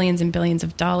also billions and billions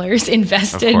of dollars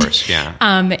invested. Of course, yeah.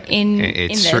 It's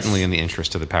in certainly in the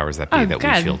interest of the powers that be that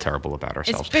we feel terrible about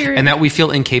ourselves, and that we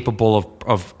feel incapable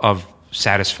of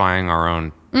satisfying our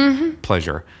own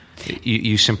pleasure.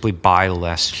 You simply buy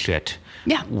less shit.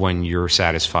 Yeah. When you're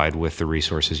satisfied with the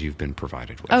resources you've been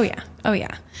provided with. Oh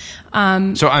yeah.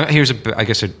 So here's a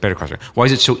better question. Why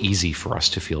is it so easy for us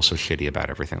to feel so shitty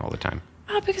about everything all the time?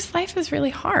 Because life is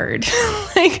really hard.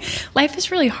 Life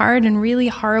is really hard, and really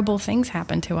horrible things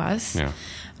happen to us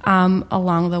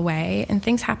along the way. And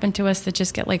things happen to us that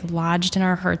just get lodged in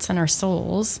our hearts and our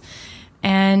souls.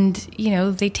 And,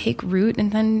 they take root,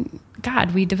 and then,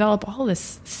 God, we develop all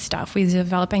this stuff. We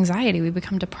develop anxiety. We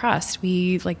become depressed.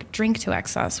 We, drink to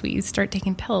excess. We start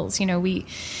taking pills.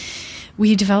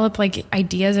 We develop,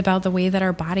 ideas about the way that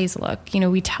our bodies look.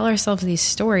 We tell ourselves these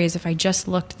stories. If I just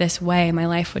looked this way, my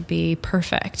life would be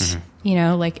perfect. Mm-hmm.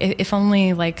 If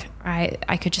only,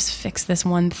 I could just fix this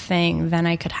one thing, then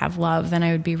I could have love. Then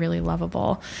I would be really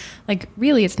lovable.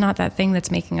 Really, it's not that thing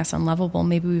that's making us unlovable.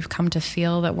 Maybe we've come to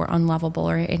feel that we're unlovable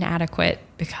or inadequate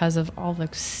because of all the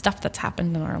stuff that's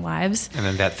happened in our lives. And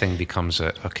then that thing becomes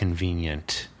a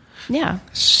convenient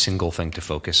single thing to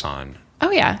focus on.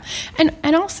 Oh, yeah.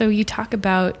 And also you talk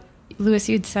about, Lewis,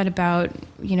 you'd said about,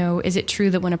 is it true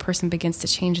that when a person begins to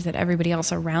change that everybody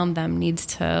else around them needs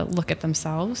to look at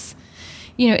themselves?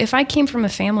 If I came from a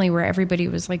family where everybody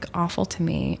was awful to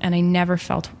me and I never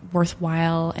felt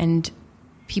worthwhile and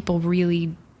people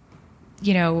really,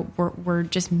 were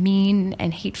just mean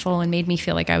and hateful and made me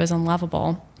feel like I was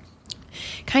unlovable,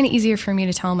 kind of easier for me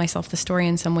to tell myself the story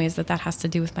in some ways that has to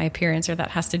do with my appearance or that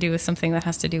has to do with something that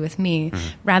has to do with me,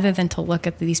 rather than to look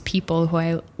at these people who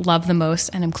I love the most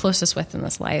and am closest with in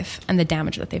this life and the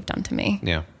damage that they've done to me.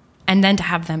 Yeah. And then to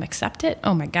have them accept it,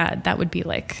 oh my God, that would be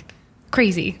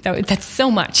crazy. That's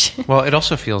so much. Well, it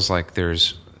also feels like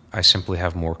I simply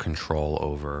have more control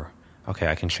over, okay,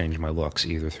 I can change my looks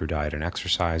either through diet and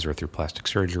exercise or through plastic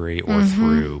surgery or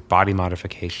through body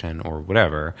modification or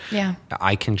whatever. Yeah.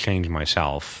 I can change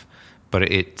myself, but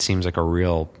it seems like a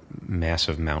real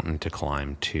massive mountain to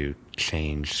climb to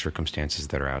change circumstances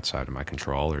that are outside of my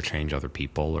control or change other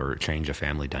people or change a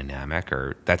family dynamic,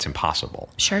 or that's impossible.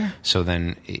 Sure. So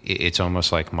then it's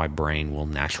almost like my brain will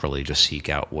naturally just seek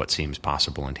out what seems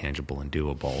possible and tangible and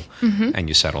doable. And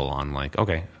you settle on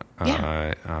okay,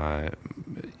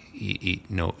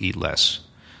 eat less.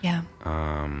 Yeah.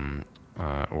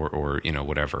 Or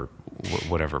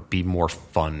whatever. Be more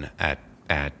fun at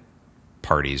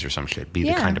parties or some shit. Be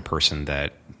the kind of person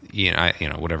that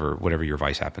whatever your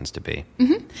vice happens to be.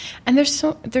 Mm-hmm. And there's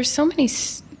so many.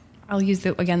 I'll use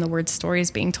the word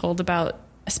stories being told about,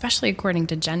 especially according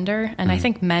to gender. And I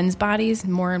think men's bodies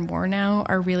more and more now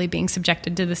are really being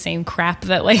subjected to the same crap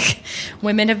that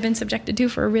women have been subjected to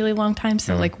for a really long time.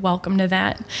 So welcome to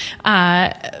that.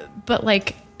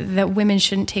 But that women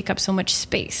shouldn't take up so much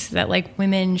space, that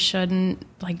women shouldn't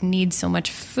need so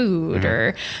much food,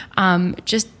 or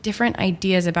just different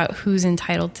ideas about who's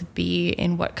entitled to be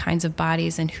in what kinds of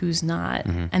bodies and who's not.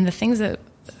 And the things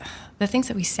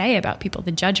that we say about people,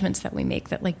 the judgments that we make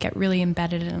that get really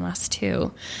embedded in us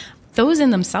too, those in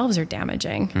themselves are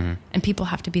damaging, and people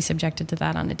have to be subjected to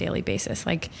that on a daily basis.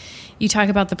 You talk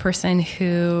about the person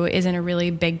who is in a really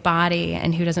big body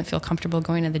and who doesn't feel comfortable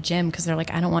going to the gym because they're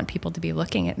I don't want people to be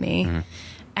looking at me.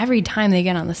 Every time they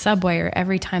get on the subway or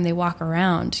every time they walk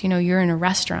around, you're in a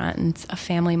restaurant and a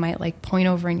family might point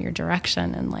over in your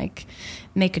direction and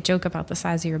make a joke about the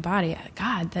size of your body.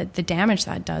 God, the damage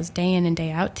that does day in and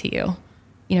day out to you,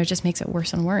 it just makes it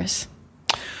worse and worse.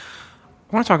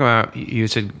 I want to talk about, you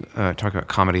said talk about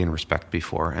comedy and respect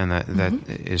before, and that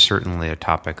is certainly a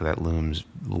topic that looms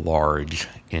large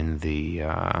in the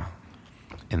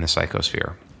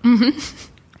psychosphere,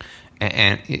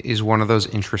 and is one of those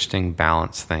interesting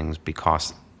balance things,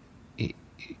 because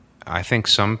I think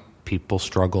some people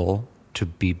struggle to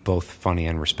be both funny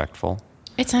and respectful.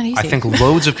 It's not easy. I think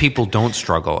loads of people don't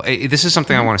struggle. This is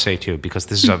something I want to say too, because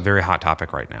this is a very hot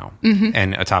topic right now,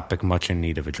 and a topic much in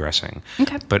need of addressing.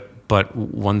 Okay. But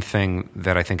one thing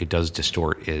that I think it does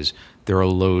distort is there are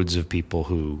loads of people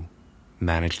who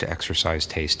manage to exercise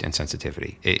taste and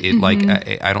sensitivity.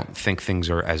 I don't think things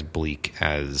are as bleak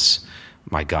as,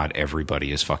 my God,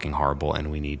 everybody is fucking horrible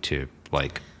and we need to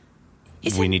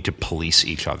need to police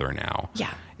each other now.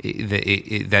 Yeah.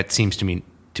 That seems to me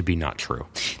to be not true.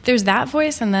 There's that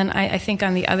voice, and then I think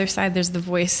on the other side there's the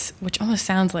voice which almost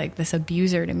sounds like this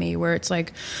abuser to me, where it's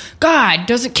like, God,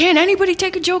 can't anybody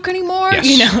take a joke anymore? Yes.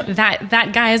 You know,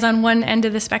 that guy is on one end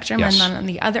of the spectrum, Yes. and then on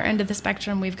the other end of the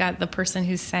spectrum we've got the person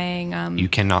who's saying, You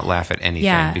cannot laugh at anything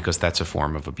Yeah. because that's a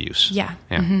form of abuse. yeah.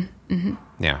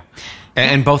 Yeah.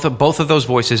 And both of those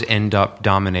voices end up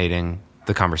dominating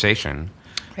the conversation.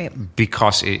 Right.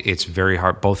 Because it's very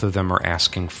hard. Both of them are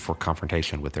asking for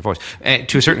confrontation with their voice. And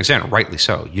to a certain extent, rightly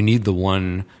so. You need the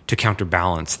one to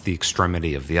counterbalance the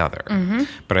extremity of the other.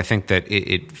 But I think that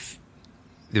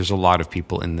there's a lot of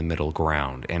people in the middle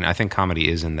ground. And I think comedy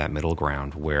is in that middle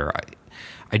ground where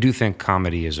I do think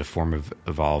comedy is a form of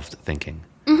evolved thinking.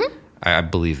 I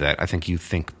believe that. I think you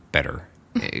think better.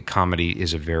 Comedy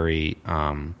is a very...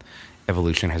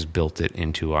 evolution has built it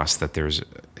into us that there's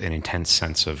an intense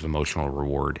sense of emotional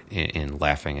reward in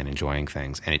laughing and enjoying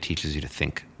things, and it teaches you to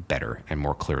think better and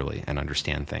more clearly and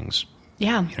understand things.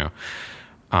 Yeah. You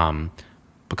know,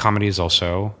 but comedy is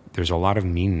also, there's a lot of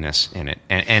meanness in it,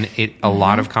 and a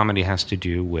lot of comedy has to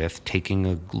do with taking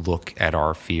a look at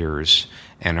our fears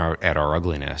and at our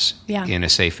ugliness in a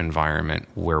safe environment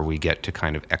where we get to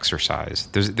kind of exercise.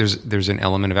 There's an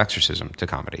element of exorcism to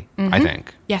comedy, I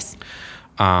think. Yes.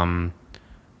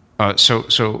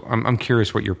 So I'm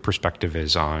curious what your perspective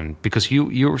is on, because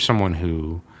you're someone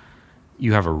who,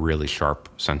 you have a really sharp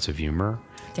sense of humor.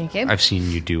 Thank you. I've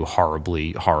seen you do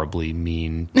horribly, horribly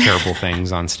mean, terrible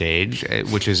things on stage,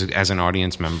 which is, as an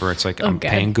audience member, it's like, I'm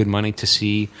paying good money to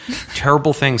see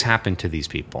terrible things happen to these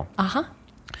people.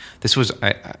 This was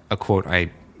a quote I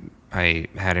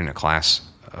had in a class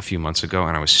a few months ago,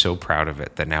 and I was so proud of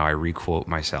it that now I requote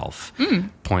myself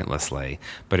pointlessly.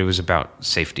 But it was about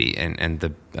safety, and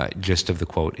the gist of the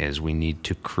quote is, we need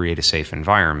to create a safe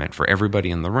environment for everybody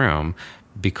in the room,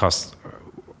 because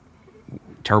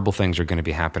terrible things are going to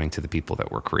be happening to the people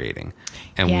that we're creating.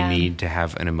 And we need to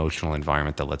have an emotional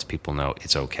environment that lets people know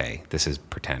it's okay. This is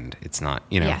pretend. It's not,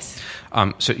 you know. Yes.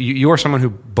 So you are someone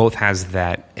who both has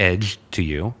that edge to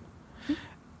you,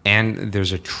 and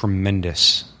there's a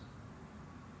tremendous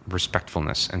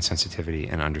respectfulness and sensitivity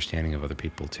and understanding of other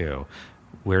people too.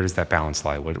 Where does that balance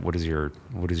lie? What's your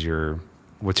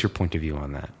point of view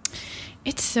on that?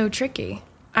 It's so tricky.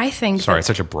 I think. Sorry, it's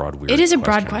such a broad, weird. It is a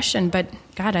question. broad question, but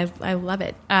God, I love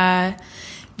it.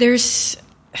 This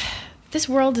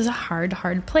world is a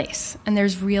hard place, and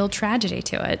there's real tragedy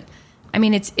to it. I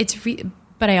mean,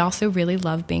 but I also really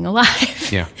love being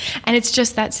alive. Yeah. And it's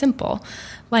just that simple.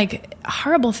 Like,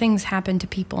 horrible things happen to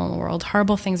people in the world.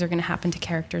 Horrible things are going to happen to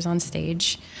characters on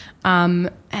stage.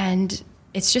 And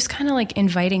it's just kind of like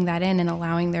inviting that in and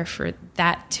allowing for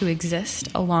that to exist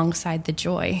alongside the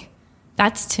joy.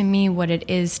 That's, to me, what it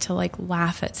is to, like,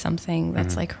 laugh at something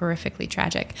that's, like, horrifically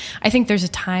tragic. I think there's a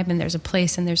time and there's a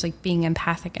place, and there's, like, being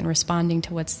empathic and responding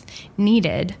to what's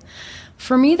needed.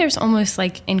 For me, there's almost,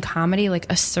 like, in comedy, like,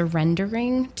 a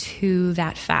surrendering to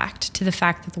that fact, to the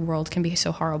fact that the world can be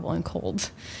so horrible and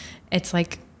cold. It's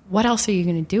like, what else are you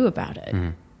going to do about it?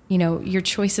 You know, your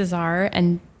choices are,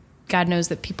 and God knows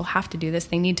that people have to do this,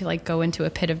 they need to, like, go into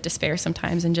a pit of despair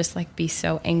sometimes and just, like, be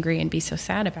so angry and be so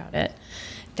sad about it.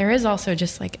 There is also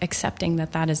just, like, accepting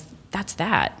that's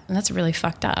that, and that's really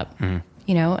fucked up.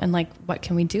 You know, and, like, what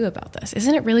can we do about this?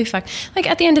 Isn't it really like,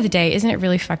 at the end of the day, isn't it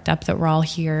really fucked up that we're all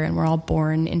here and we're all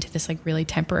born into this, like, really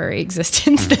temporary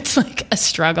existence that's, like, a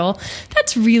struggle?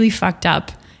 That's really fucked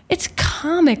up. It's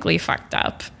comically fucked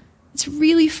up. It's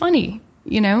really funny,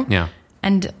 you know? Yeah.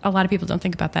 And a lot of people don't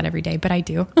think about that every day, but I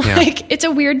do. Yeah. Like, it's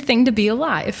a weird thing to be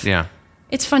alive. Yeah.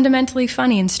 It's fundamentally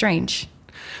funny and strange.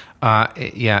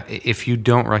 Yeah, if you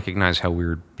don't recognize how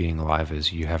weird being alive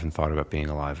is, you haven't thought about being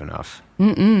alive enough.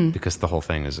 Because the whole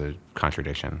thing is a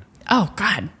contradiction. Oh,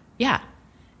 God. Yeah.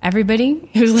 Everybody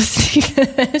who's listening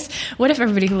to this, what if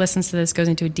everybody who listens to this goes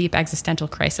into a deep existential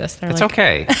crisis? It's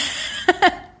okay.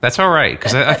 That's all right.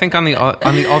 Because I think on the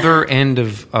other end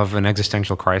of an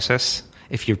existential crisis,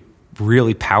 if you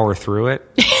really power through it,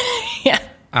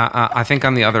 I think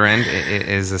on the other end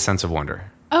is a sense of wonder.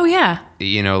 Oh, yeah.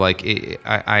 You know, like,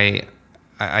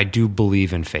 I do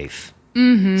believe in faith.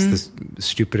 It's the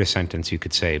stupidest sentence you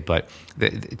could say, but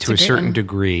to a certain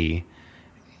degree,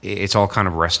 it's all kind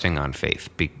of resting on faith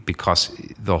because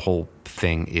the whole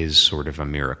thing is sort of a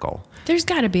miracle. There's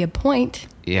got to be a point.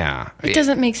 Yeah. It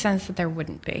doesn't make sense that there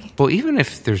wouldn't be. Well, even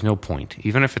if there's no point,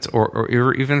 even if it's or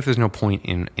even if there's no point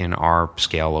in our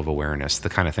scale of awareness, the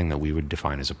kind of thing that we would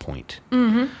define as a point.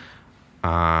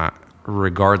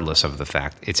 Regardless of the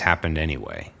fact, it's happened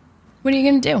anyway. What are you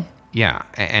going to do? Yeah,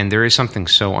 and there is something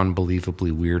so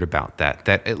unbelievably weird about that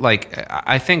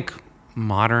I think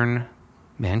modern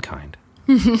mankind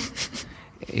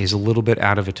is a little bit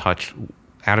out of touch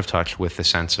with a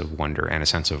sense of wonder and a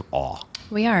sense of awe.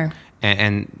 We are.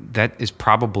 And that is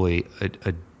probably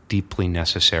a deeply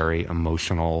necessary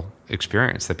emotional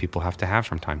experience that people have to have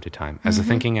from time to time. As a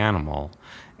thinking animal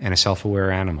and a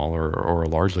self-aware animal, or a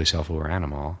largely self-aware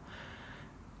animal,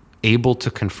 able to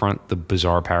confront the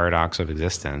bizarre paradox of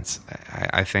existence,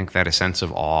 I think that a sense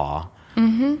of awe,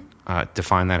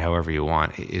 define that however you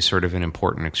want, is sort of an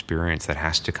important experience that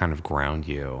has to kind of ground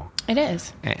you. It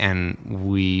is. And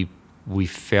we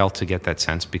fail to get that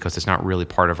sense because it's not really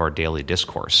part of our daily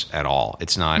discourse at all.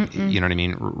 It's not, you know what I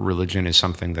mean? Religion is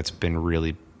something that's been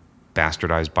really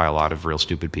bastardized by a lot of real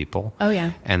stupid people. Oh,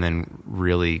 yeah. And then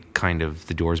really kind of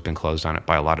the door's been closed on it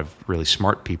by a lot of really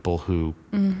smart people who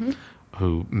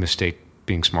mistake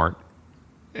being smart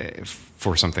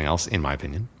for something else, in my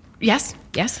opinion. Yes.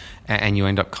 And you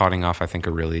end up cutting off, I think,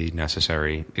 a really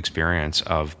necessary experience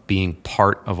of being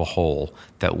part of a whole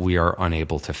that we are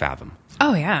unable to fathom.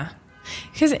 Oh, yeah.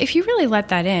 Because if you really let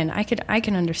that in, I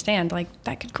can understand, like,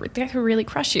 that could really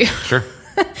crush you. Sure.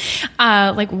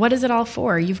 Like, what is it all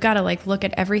for? You've got to, like, look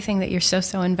at everything that you're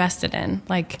so invested in.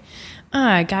 Like,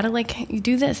 I got to, like,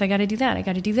 do this. I got to do that. I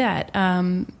got to do that.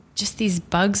 Just these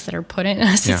bugs that are put in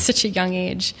us at such a young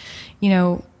age. You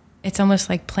know, it's almost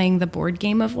like playing the board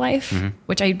game of life,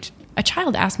 which a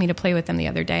child asked me to play with them the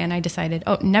other day, and I decided,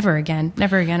 never again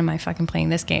am I fucking playing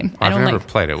this game. I've never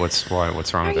played it. What's wrong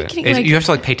with it? Kidding? You have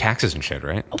to, like, pay taxes and shit,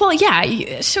 right? Well,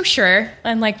 yeah, so sure.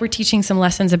 And, like, we're teaching some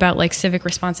lessons about, like, civic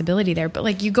responsibility there. But,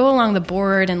 like, you go along the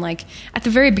board, and, like, at the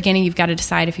very beginning, you've got to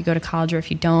decide if you go to college or if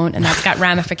you don't. And that's got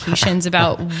ramifications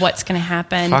about what's going to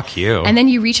happen. Fuck you. And then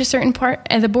you reach a certain part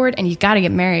of the board, and you got to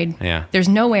get married. Yeah. There's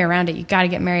no way around it. You got to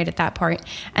get married at that part.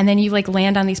 And then you, like,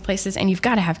 land on these places, and you've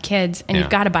got to have kids, and you've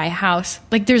got to buy a house.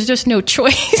 Like, there's just no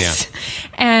choice. Yeah.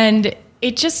 And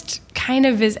it just kind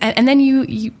of is. And then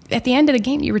you at the end of the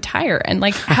game, you retire. And,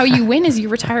 like, how you win is you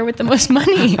retire with the most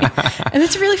money. And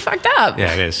it's really fucked up.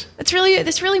 Yeah, it is. It's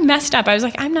really messed up. I was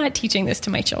like, I'm not teaching this to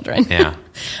my children. Yeah.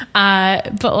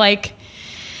 But, like,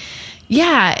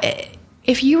 yeah,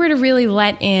 if you were to really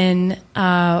let in,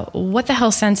 what the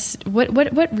hell sense,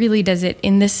 what really does it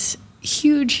in this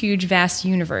huge, vast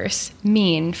universe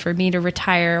mean for me to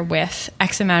retire with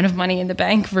X amount of money in the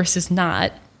bank versus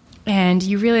not? And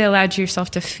you really allowed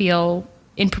yourself to feel,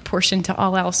 in proportion to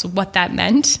all else, what that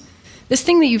meant. This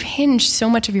thing that you've hinged so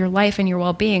much of your life and your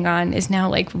well-being on is now,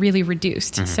 like, really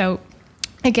reduced. So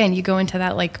again, you go into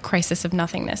that, like, crisis of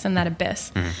nothingness and that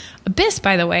abyss. Abyss,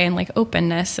 by the way, and, like,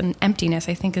 openness and emptiness,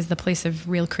 I think, is the place of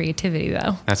real creativity,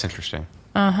 though. That's interesting.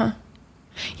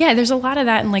 Yeah, there's a lot of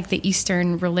that in, like, the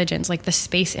Eastern religions, like the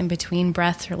space in between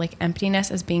breaths, or, like, emptiness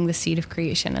as being the seed of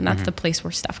creation, and that's the place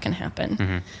where stuff can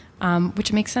happen.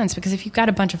 Which makes sense, because if you've got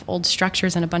a bunch of old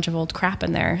structures and a bunch of old crap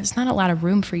in there, there's not a lot of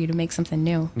room for you to make something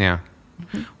new. Yeah.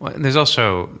 Well, there's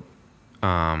also,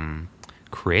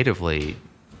 creatively,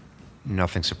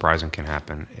 nothing surprising can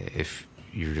happen if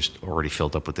you're just already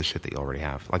filled up with the shit that you already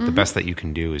have. Like, the best that you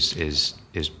can do is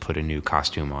put a new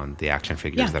costume on the action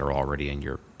figures that are already in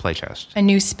your play chest. A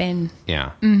new spin.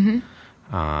 Yeah. You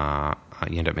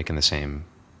end up making the same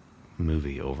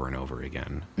movie over and over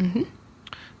again.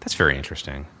 That's very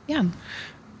interesting. Yeah.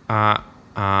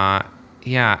 My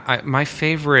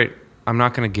favorite, I'm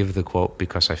not going to give the quote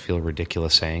because I feel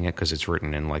ridiculous saying it, because it's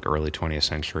written in, like, early 20th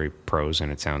century prose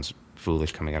and it sounds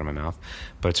foolish coming out of my mouth.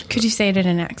 But could you say it in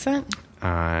an accent?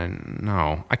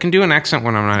 No, I can do an accent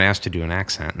when I'm not asked to do an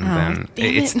accent, and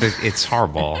it's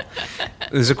horrible.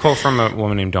 There's a quote from a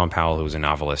woman named Dawn Powell, who was a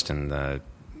novelist in the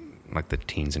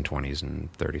teens and 20s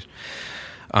and 30s,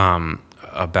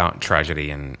 about tragedy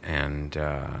and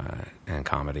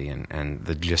comedy, and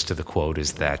the gist of the quote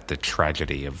is that the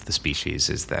tragedy of the species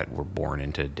is that we're born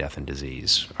into death and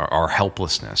disease, our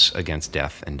helplessness against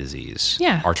death and disease.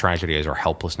 Yeah. Our tragedy is our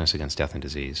helplessness against death and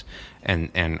disease,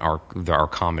 and our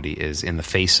comedy is, in the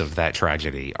face of that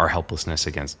tragedy, our helplessness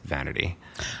against vanity.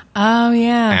 Oh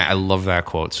yeah, and I love that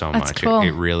quote so That's much. Cool.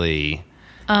 It really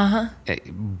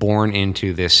born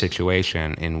into this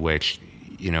situation in which,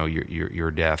 you know,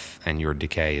 your death and your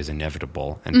decay is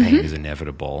inevitable, and pain is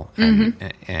inevitable,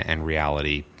 and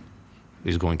reality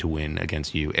is going to win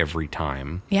against you every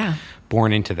time. Yeah.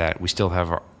 Born into that, we still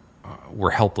have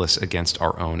we're helpless against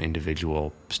our own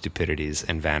individual stupidities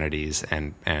and vanities,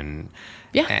 and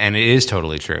it is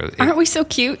totally true. Aren't we so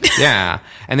cute? Yeah,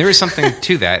 and there is something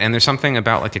to that, and there's something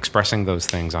about, like, expressing those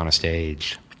things on a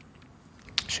stage,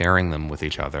 sharing them with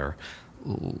each other,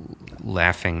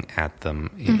 laughing at them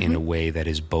in a way that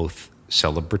is both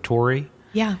celebratory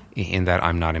Yeah. In that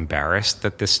I'm not embarrassed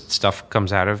that this stuff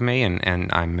comes out of me,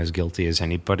 and I'm as guilty as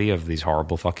anybody of these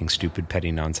horrible, fucking, stupid,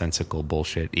 petty, nonsensical,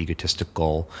 bullshit,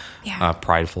 egotistical,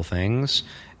 prideful things,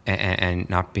 and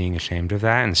not being ashamed of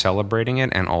that and celebrating it,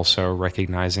 and also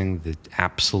recognizing the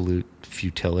absolute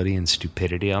futility and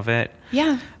stupidity of it.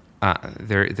 Yeah.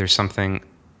 There's something,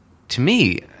 to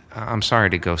me, I'm sorry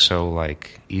to go so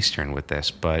like Eastern with this,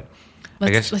 but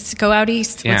let's go out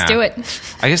east. Yeah. Let's do it.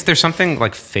 I guess there's something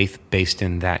like faith-based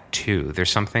in that too.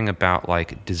 There's something about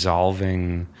like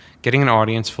getting an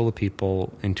audience full of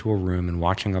people into a room and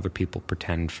watching other people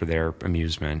pretend for their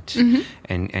amusement,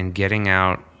 and getting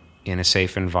out in a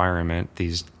safe environment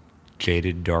these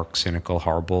jaded, dark, cynical,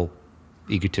 horrible,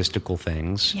 egotistical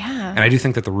things. Yeah. And I do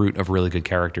think that the root of really good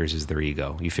characters is their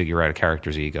ego. You figure out a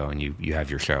character's ego and you have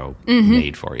your show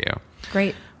made for you.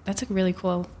 Great. That's a really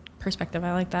cool perspective.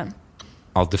 I like that.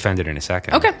 I'll defend it in a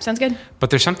second. Okay, sounds good. But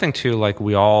there's something too, like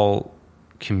we all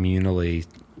communally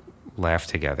laugh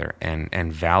together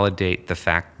and validate the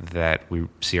fact that we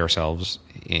see ourselves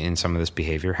in some of this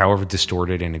behavior, however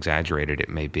distorted and exaggerated it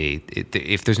may be.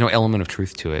 If there's no element of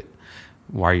truth to it,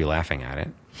 why are you laughing at it?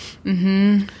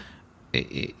 Mm-hmm.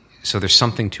 So there's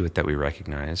something to it that we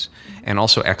recognize, and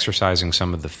also exercising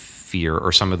some of the fear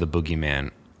or some of the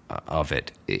boogeyman of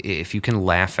it. If you can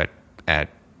laugh at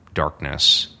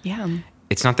darkness,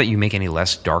 it's not that you make any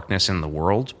less darkness in the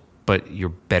world, but you're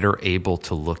better able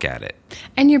to look at it.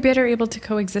 And you're better able to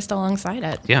coexist alongside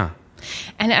it. Yeah.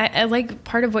 And I like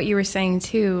part of what you were saying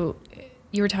too.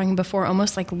 You were talking before,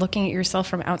 almost like looking at yourself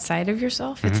from outside of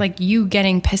yourself. Mm-hmm. It's like you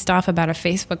getting pissed off about a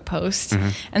Facebook post,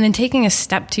 and then taking a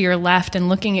step to your left and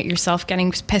looking at yourself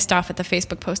getting pissed off at the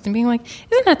Facebook post and being like,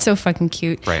 isn't that so fucking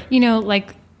cute? Right. You know,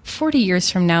 like 40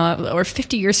 years from now or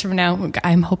 50 years from now,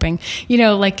 I'm hoping, you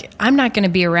know, like I'm not going to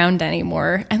be around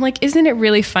anymore. And like, isn't it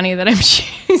really funny that I'm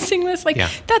choosing this? Like,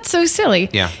 that's so silly.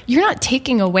 Yeah. You're not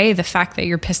taking away the fact that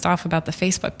you're pissed off about the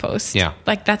Facebook post. Yeah.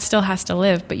 Like that still has to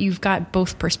live, but you've got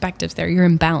both perspectives there. You're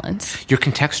in balance. You're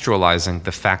contextualizing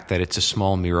the fact that it's a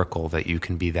small miracle that you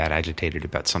can be that agitated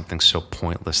about something so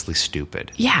pointlessly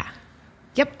stupid. Yeah.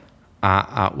 Yep.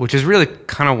 Which is really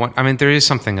kind of what, I mean, there is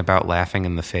something about laughing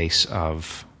in the face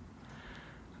of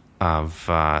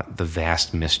the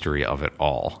vast mystery of it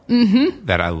all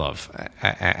that I love.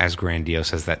 As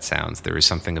grandiose as that sounds, there is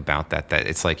something about that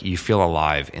it's like you feel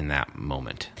alive in that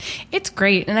moment. It's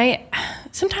great. And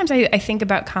sometimes I think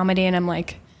about comedy and I'm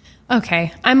like,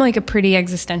 okay, I'm like a pretty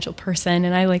existential person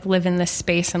and I like live in this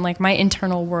space and like my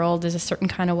internal world is a certain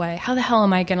kind of way. How the hell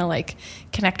am I going to like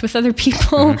connect with other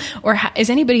people? Or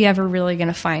is anybody ever really going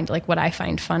to find like what I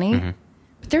find funny?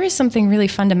 But there is something really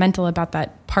fundamental about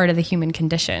that part of the human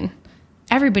condition.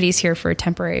 Everybody's here for a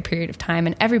temporary period of time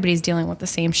and everybody's dealing with the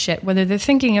same shit, whether they're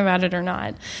thinking about it or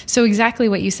not. So exactly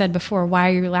what you said before, why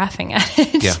are you laughing at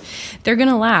it? Yeah. They're going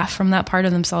to laugh from that part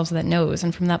of themselves that knows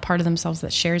and from that part of themselves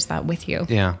that shares that with you.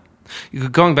 Yeah.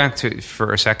 Going back to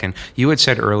for a second, you had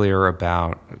said earlier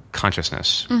about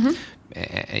consciousness.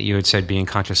 You had said being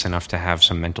conscious enough to have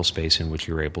some mental space in which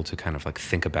you're able to kind of like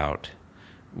think about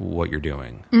what you're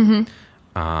doing. And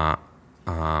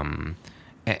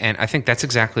I think that's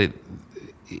exactly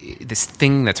this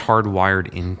thing that's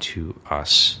hardwired into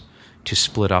us to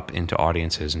split up into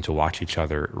audiences and to watch each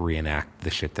other reenact the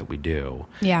shit that we do.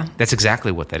 Yeah. That's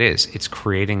exactly what that is. It's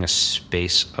creating a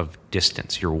space of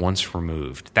distance. You're once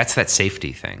removed. That's that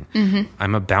safety thing.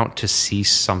 I'm about to see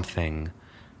something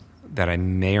that I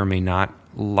may or may not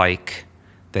like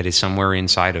that is somewhere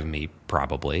inside of me,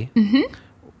 probably,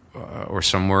 or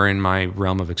somewhere in my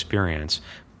realm of experience.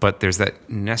 But there's that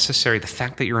the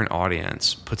fact that you're an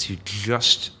audience puts you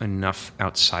just enough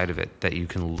outside of it that you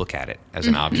can look at it as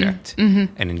an object and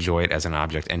enjoy it as an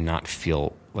object and not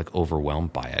feel like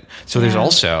overwhelmed by it. So there's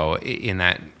also in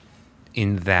that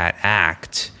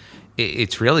act,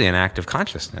 it's really an act of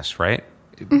consciousness, right?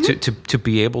 To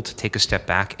be able to take a step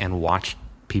back and watch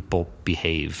people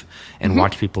behave and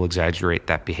watch people exaggerate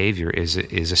that behavior is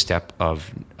a step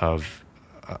of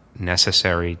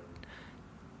necessary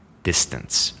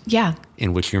distance. Yeah.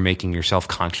 In which you're making yourself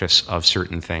conscious of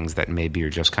certain things that maybe are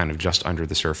just kind of just under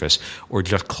the surface or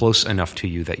just close enough to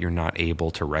you that you're not able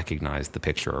to recognize the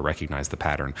picture or recognize the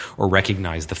pattern or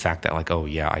recognize the fact that like, oh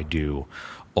yeah, I do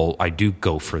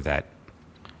go for that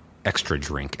extra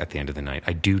drink at the end of the night.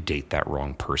 I do date that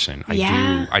wrong person. I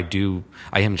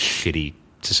am shitty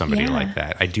to somebody like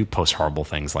that. I do post horrible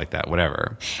things like that,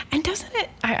 whatever. And doesn't it,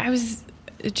 I was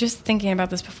just thinking about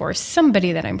this before,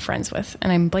 somebody that I'm friends with,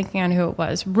 and I'm blanking on who it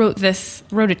was, wrote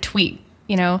a tweet,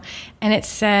 you know, and it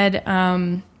said,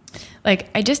 like,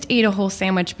 I just ate a whole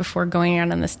sandwich before going out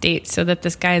on this date so that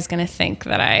this guy is going to think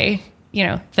that I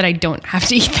that I don't have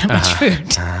to eat that much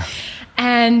food.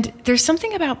 And there's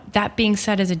something about that being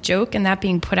said as a joke and that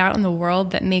being put out in the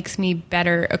world that makes me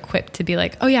better equipped to be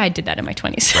like, oh yeah, I did that in my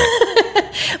 20s.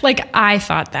 Right. Like I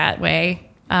thought that way.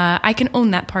 I can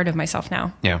own that part of myself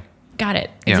now. Yeah. Got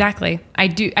it. Yeah. Exactly. I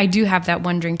do have that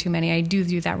one drink too many. I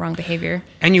do that wrong behavior.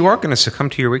 And you are going to succumb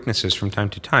to your weaknesses from time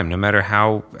to time, no matter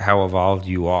how evolved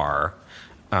you are.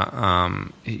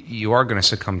 You are going to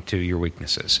succumb to your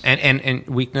weaknesses, and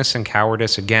weakness and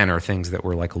cowardice again are things that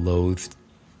we're like loath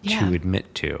to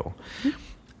admit to. Mm-hmm.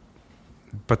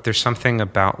 But there's something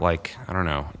about like, I don't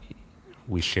know,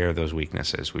 we share those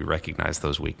weaknesses, we recognize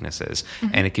those weaknesses,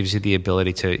 mm-hmm. and it gives you the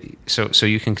ability to so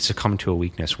you can succumb to a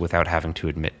weakness without having to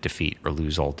admit defeat or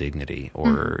lose all dignity,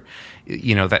 or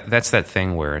that's that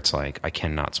thing where it's like, I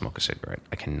cannot smoke a cigarette,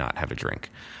 I cannot have a drink,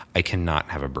 I cannot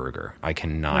have a burger, I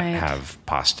cannot have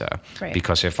pasta,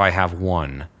 because if I have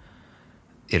one,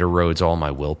 it erodes all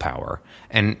my willpower.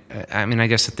 And I mean, I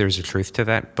guess that there's a truth to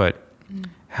that, but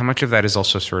how much of that is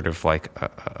also sort of like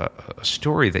a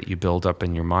story that you build up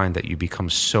in your mind that you become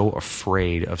so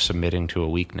afraid of submitting to a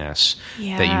weakness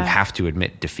that you have to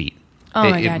admit defeat? Oh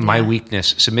my God, my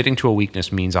weakness, submitting to a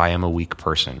weakness means I am a weak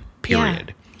person,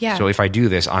 period. Yeah. So if I do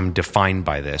this, I'm defined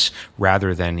by this,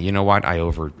 rather than, you know what, I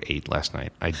overate last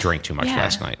night, I drank too much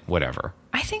last night, whatever.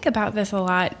 I think about this a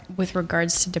lot with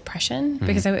regards to depression,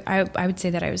 because I would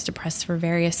say that I was depressed for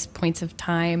various points of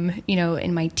time,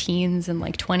 in my teens and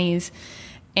like 20s.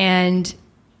 And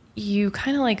you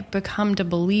kind of like become to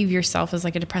believe yourself as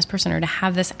like a depressed person, or to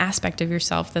have this aspect of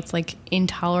yourself that's like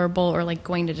intolerable or like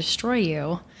going to destroy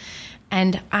you.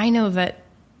 And I know that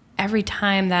every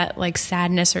time that like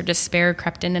sadness or despair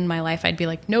crept in my life, I'd be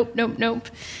like, nope, nope, nope.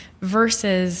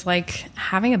 Versus like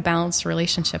having a balanced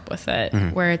relationship with it,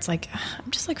 where it's like,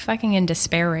 I'm just like fucking in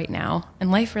despair right now,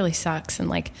 and life really sucks, and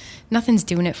like nothing's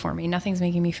doing it for me. Nothing's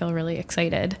making me feel really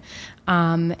excited.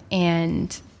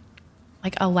 And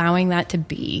like allowing that to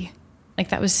be, like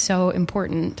that was so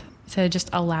important, to just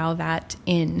allow that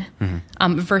in.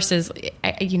 Versus,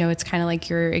 it's kind of like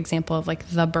your example of like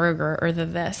the burger or the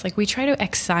this. Like we try to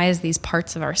excise these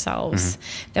parts of ourselves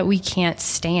that we can't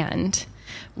stand,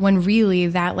 when really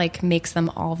that like makes them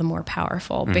all the more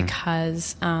powerful,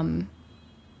 because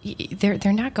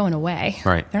they're not going away.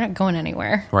 Right. They're not going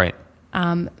anywhere. Right.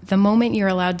 The moment you're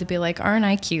allowed to be like, aren't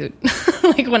I cute?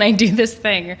 Like when I do this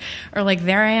thing, or like,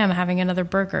 there I am having another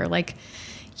burger. Like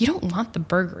you don't want the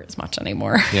burger as much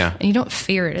anymore. Yeah. And you don't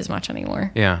fear it as much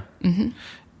anymore. Yeah. Mm-hmm.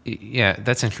 Yeah.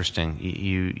 That's interesting.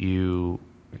 You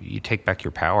take back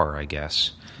your power, I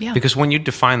guess. Yeah. Because when you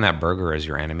define that burger as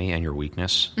your enemy and your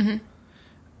weakness,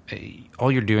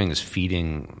 all you're doing is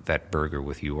feeding that burger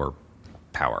with your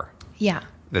power. Yeah.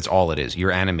 That's all it is.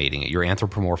 You're animating it. You're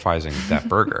anthropomorphizing that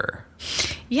burger.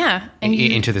 Yeah. And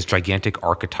into this gigantic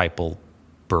archetypal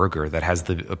burger that has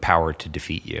the power to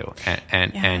defeat you.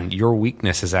 And your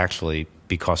weakness is actually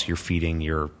because you're feeding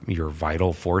your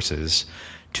vital forces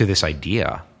to this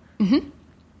idea. Mm-hmm.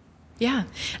 Yeah.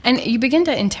 And you begin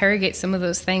to interrogate some of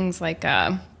those things, like,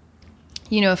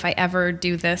 if I ever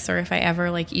do this, or if I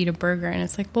ever like eat a burger, and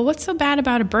it's like, well, what's so bad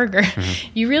about a burger?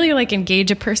 You really like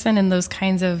engage a person in those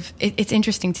kinds of, it's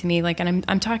interesting to me. Like, and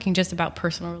I'm talking just about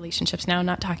personal relationships now,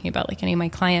 not talking about like any of my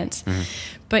clients,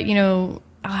 but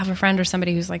I'll have a friend or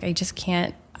somebody who's like, I just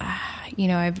can't,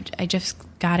 I just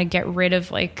got to get rid of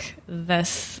like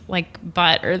this like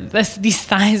butt or these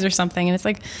thighs or something. And it's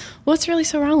like, what's really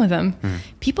so wrong with them?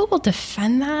 People will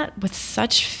defend that with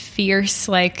such fierce,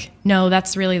 like, no,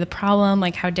 that's really the problem.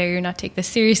 Like, how dare you not take this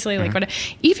seriously? Like, what,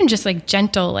 even just like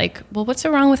gentle, like, well, what's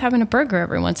so wrong with having a burger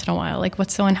every once in a while? Like,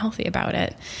 what's so unhealthy about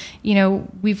it?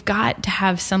 We've got to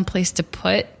have some place to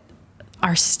put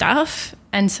our stuff.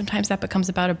 And sometimes that becomes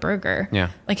about a burger. Yeah.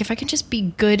 Like, if I can just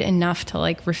be good enough to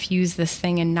like refuse this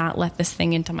thing and not let this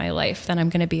thing into my life, then I'm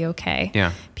going to be okay.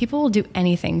 Yeah. People will do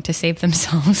anything to save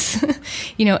themselves,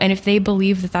 and if they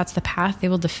believe that that's the path, they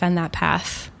will defend that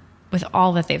path with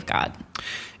all that they've got.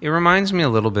 It reminds me a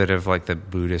little bit of like the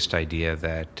Buddhist idea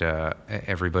that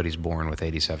everybody's born with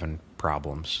 87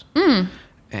 problems.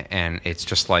 And it's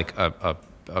just like a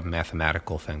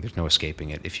mathematical thing. There's no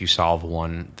escaping it. If you solve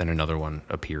one, then another one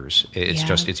appears.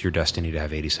 It's your destiny to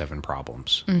have 87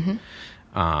 problems. And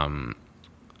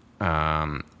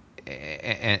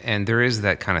there is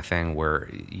that kind of thing where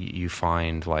you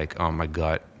find like, oh, my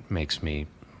gut makes me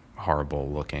horrible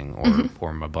looking,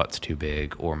 or my butt's too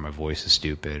big, or my voice is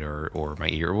stupid, or my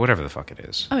ear, or whatever the fuck it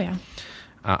is. Oh yeah.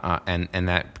 And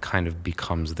that kind of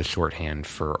becomes the shorthand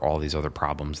for all these other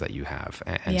problems that you have.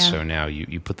 And so now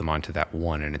you put them onto that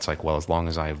one, and it's like, well, as long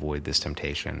as I avoid this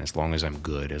temptation, as long as I'm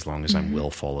good, as long as I'm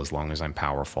willful, as long as I'm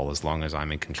powerful, as long as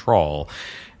I'm in control,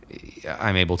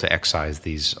 I'm able to excise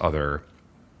this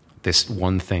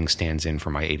one thing stands in for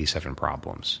my 87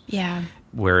 problems. Yeah.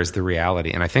 Whereas the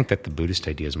reality, and I think that the Buddhist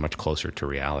idea is much closer to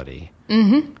reality.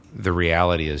 Mm-hmm. The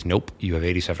reality is, nope, you have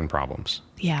 87 problems.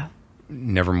 Yeah.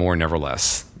 Never more, never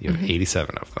less. You have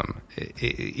 87 of them.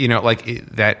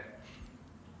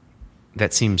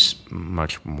 That seems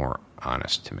much more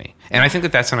honest to me. And I think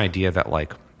that that's an idea that,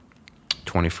 like,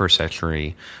 21st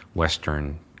century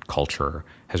Western culture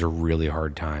has a really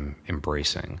hard time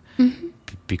embracing,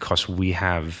 because we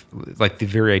have, like, the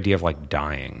very idea of, like,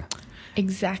 dying.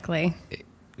 Exactly.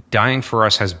 Dying for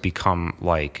us has become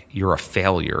like, you're a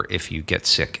failure if you get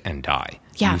sick and die.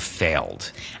 Yeah. You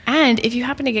failed. And if you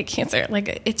happen to get cancer,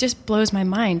 like, it just blows my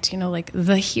mind, like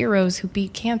the heroes who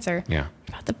beat cancer. Yeah.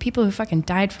 About the people who fucking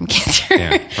died from cancer.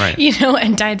 Yeah, right.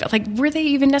 And died, like, were they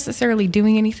even necessarily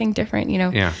doing anything different?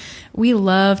 Yeah. We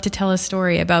love to tell a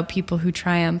story about people who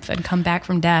triumph and come back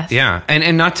from death. Yeah.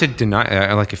 And not to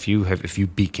deny, like, if you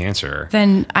beat cancer,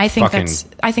 then I think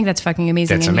that's fucking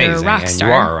amazing. That's and amazing. You're a rock and star.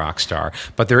 you are a rock star.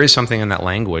 But there is something in that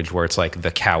language where it's like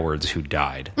the cowards who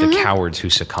died, the cowards who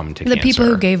succumbed to the cancer. People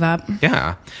who gave up.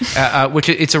 Yeah. Which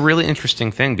it's a really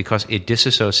interesting thing, because it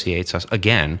disassociates us,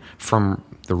 again, from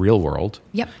the real world.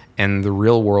 Yep. And the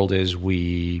real world is,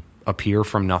 we appear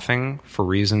from nothing for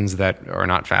reasons that are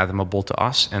not fathomable to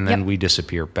us, and then we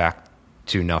disappear back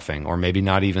to nothing, or maybe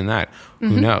not even that.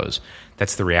 Who knows?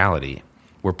 That's the reality.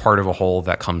 We're part of a whole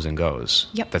that comes and goes.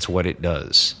 Yep. That's what it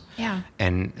does. Yeah.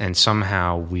 And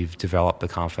somehow we've developed the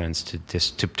confidence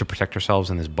to protect ourselves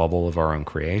in this bubble of our own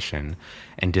creation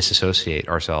and disassociate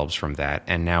ourselves from that.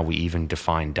 And now we even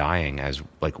define dying as,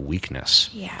 like, weakness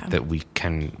that we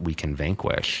can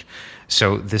vanquish.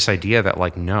 So this idea that,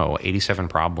 like, no, 87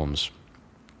 problems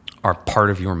are part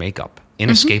of your makeup,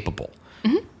 inescapable.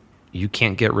 Mm-hmm. You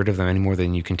can't get rid of them any more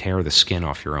than you can tear the skin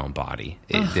off your own body.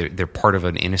 They're part of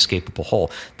an inescapable whole.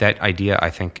 That idea, I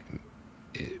think,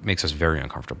 it makes us very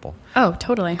uncomfortable. Oh,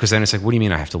 totally. Because then it's like, what do you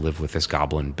mean I have to live with this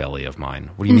goblin belly of mine?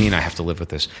 What do you mean I have to live with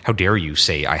this? How dare you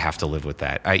say I have to live with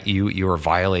that? You are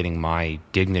violating my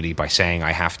dignity by saying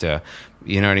I have to,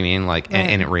 you know what I mean? Like, right.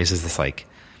 and it raises this, like,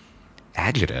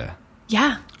 agita.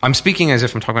 Yeah. I'm speaking as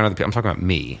if I'm talking about other people. I'm talking about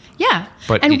me. Yeah.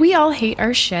 But we all hate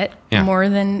our shit more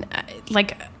than,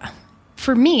 like,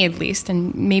 for me at least,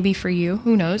 and maybe for you,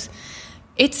 who knows.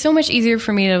 It's so much easier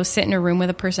for me to sit in a room with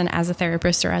a person as a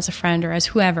therapist or as a friend or as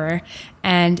whoever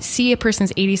and see a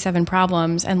person's 87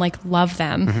 problems and, like, love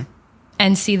them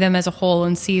and see them as a whole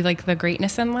and see, like, the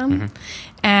greatness in them.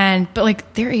 But,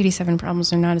 like, their 87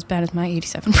 problems are not as bad as my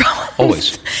 87 problems.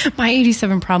 Always. My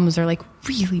 87 problems are, like,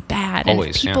 really bad. Always,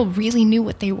 and if people really knew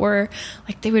what they were,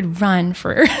 like, they would run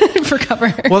for for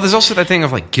cover. Well, there's also that thing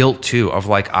of, like, guilt too, of,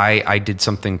 like, I did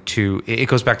something to, it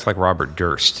goes back to, like, Robert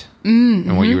Durst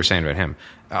and what you were saying about him.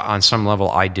 On some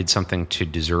level, I did something to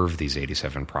deserve these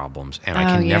 87 problems, and I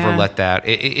can never let that.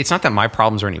 It's not that my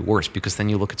problems are any worse, because then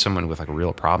you look at someone with, like,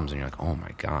 real problems, and you're like, oh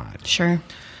my god. Sure.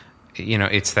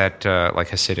 It's that like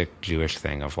Hasidic Jewish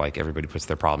thing of, like, everybody puts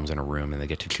their problems in a room, and they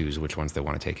get to choose which ones they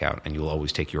want to take out, and you'll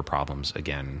always take your problems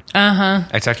again.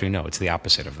 It's actually it's the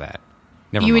opposite of that.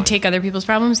 Never You mind. would take other people's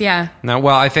problems? Yeah. No,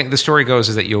 well, I think the story goes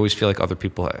is that you always feel like other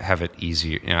people have it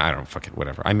easier. I don't fuck it,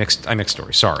 whatever. I mixed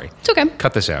stories. Sorry. It's okay.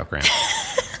 Cut this out, Grant.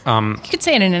 You could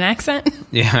say it in an accent.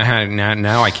 Yeah,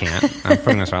 now I can't. I'm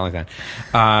putting this out like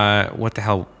that. What the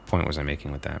hell point was I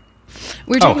making with that?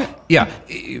 We're talking.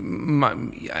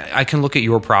 I can look at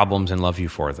your problems and love you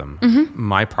for them.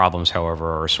 My problems,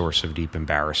 however, are a source of deep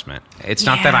embarrassment. It's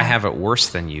not that I have it worse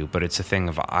than you, but it's a thing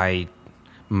of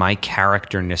my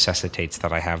character necessitates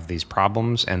that I have these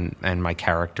problems, and my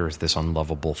character is this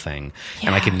unlovable thing.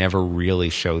 And I can never really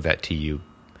show that to you.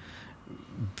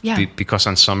 Yeah. Because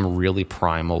on some really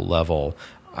primal level,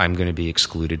 I'm going to be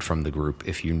excluded from the group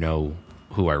if you know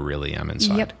who I really am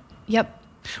inside. Yep.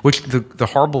 Which the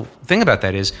horrible thing about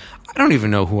that is, I don't even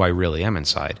know who I really am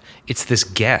inside. It's this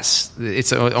guess.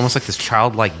 It's almost like this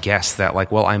childlike guess that,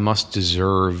 like, well, I must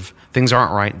deserve, things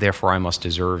aren't right, therefore I must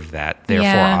deserve that.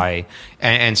 Therefore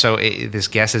so this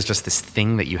guess is just this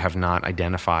thing that you have not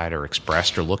identified or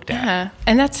expressed or looked at. Yeah.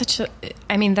 And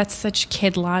that's such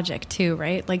kid logic too,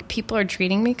 right? Like, people are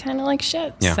treating me kind of like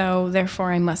shit, so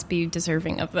therefore I must be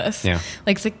deserving of this. Yeah.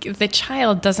 Like, the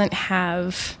child doesn't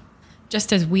have,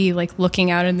 just as we, like,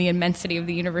 looking out in the immensity of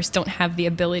the universe, don't have the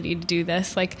ability to do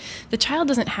this. Like, the child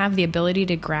doesn't have the ability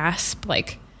to grasp,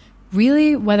 like,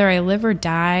 really, whether I live or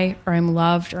die, or I'm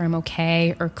loved, or I'm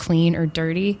okay, or clean, or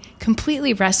dirty,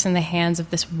 completely rests in the hands of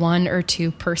this one or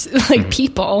two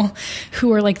people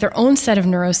who are like their own set of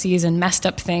neuroses and messed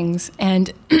up things.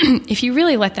 And if you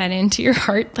really let that into your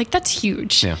heart, like that's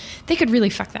huge. Yeah. They could really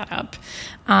fuck that up.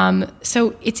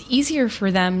 So it's easier for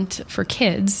them, for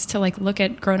kids, to like look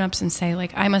at grown-ups and say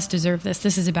like, I must deserve this.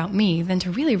 This is about me, than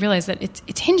to really realize that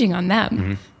it's hinging on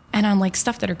them and on like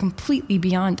stuff that are completely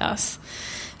beyond us.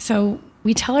 So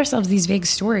we tell ourselves these vague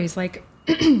stories like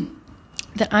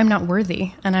that I'm not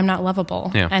worthy and I'm not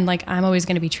lovable and like I'm always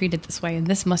going to be treated this way and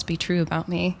this must be true about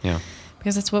me. Yeah.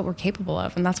 Because that's what we're capable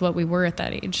of and that's what we were at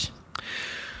that age.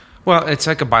 Well, it's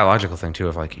like a biological thing too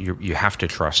of like you have to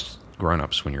trust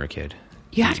grown-ups when you're a kid.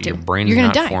 You have to. Your brain is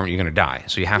not formed. You're going to die.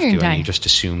 So you have to. And you just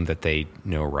assume that they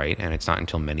know right. And it's not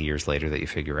until many years later that you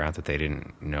figure out that they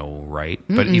didn't know right.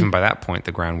 But even by that point,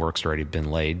 the groundwork's already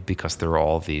been laid because there are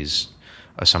all these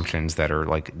assumptions that are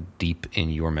like deep in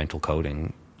your mental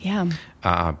coding. Yeah.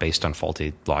 Based on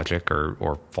faulty logic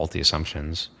or faulty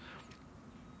assumptions.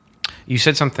 You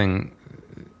said something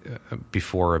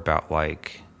before about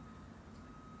like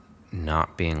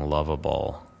not being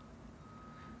lovable.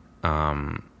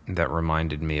 That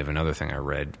reminded me of another thing I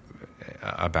read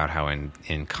about how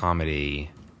in comedy,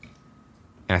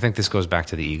 and I think this goes back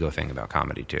to the ego thing about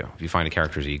comedy too. If you find a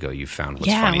character's ego, you've found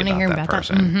what's funny about that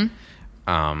person.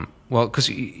 Well, because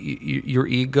your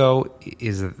ego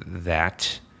is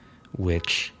that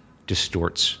which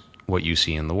distorts what you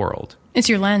see in the world. It's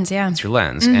your lens, yeah. It's your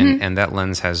lens, and that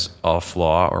lens has a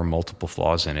flaw or multiple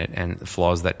flaws in it, and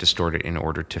flaws that distort it in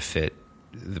order to fit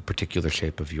the particular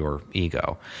shape of your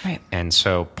ego. Right. And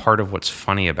so part of what's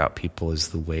funny about people is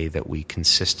the way that we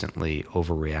consistently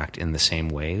overreact in the same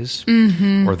ways,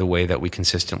 or the way that we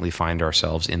consistently find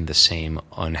ourselves in the same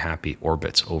unhappy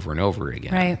orbits over and over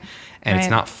again. Right. And it's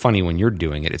not funny when you're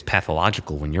doing it. It's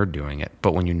pathological when you're doing it.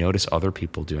 But when you notice other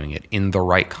people doing it in the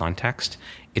right context,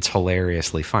 it's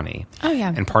hilariously funny. Oh,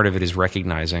 yeah. And part of it is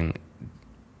recognizing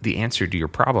the answer to your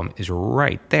problem is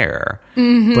right there.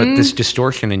 But this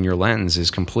distortion in your lens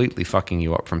is completely fucking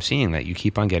you up from seeing that. You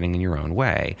keep on getting in your own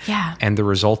way. Yeah. And the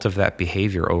result of that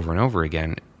behavior over and over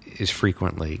again is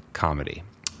frequently comedy.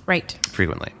 Right.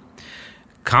 Frequently.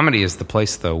 Comedy is the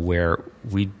place, though, where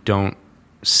we don't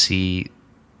see,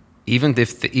 even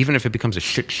if it becomes a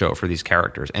shit show for these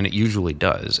characters, and it usually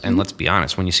does, and let's be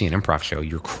honest, when you see an improv show,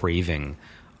 you're craving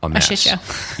a mess. A shit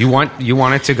show. You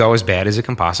want it to go as bad as it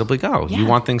can possibly go. Yeah. You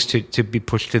want things to be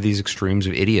pushed to these extremes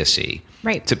of idiocy.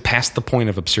 Right. To past the point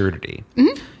of absurdity.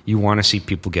 You want to see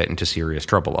people get into serious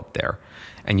trouble up there.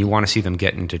 And you want to see them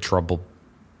get into trouble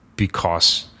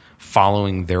because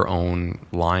following their own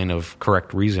line of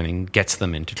correct reasoning gets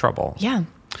them into trouble. Yeah.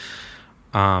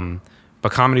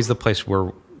 But comedy is the place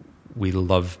where we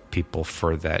love people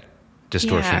for that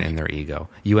distortion in their ego.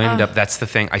 You end up, that's the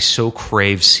thing. I so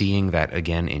crave seeing that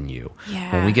again in you.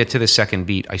 Yeah. When we get to the second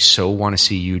beat, I so want to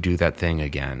see you do that thing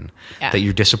again. Yeah. That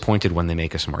you're disappointed when they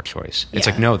make a smart choice. It's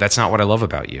Yeah. like, no, that's not what I love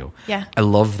about you. Yeah. I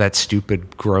love that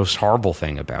stupid, gross, horrible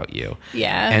thing about you.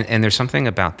 Yeah. And there's something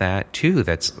about that too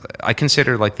that's, I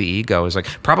consider like the ego is like,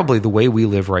 probably the way we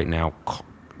live right now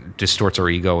distorts our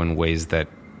ego in ways that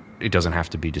it doesn't have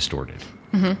to be distorted.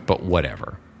 But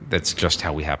whatever. That's just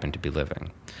how we happen to be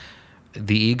living.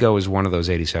 The ego is one of those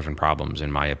 87 problems,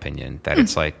 in my opinion, that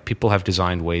it's like people have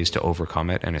designed ways to overcome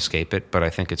it and escape it, but I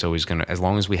think it's always going to, as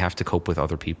long as we have to cope with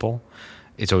other people,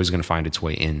 it's always going to find its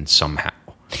way in somehow.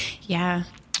 Yeah.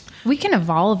 We can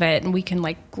evolve it and we can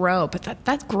like grow, but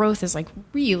that growth is like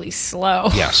really slow.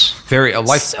 Yes.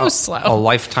 So slow. A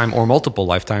lifetime or multiple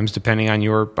lifetimes, depending on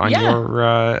your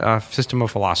system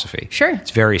of philosophy. Sure.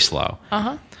 It's very slow.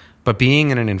 But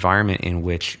being in an environment in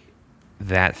which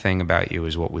that thing about you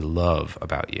is what we love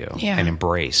about you and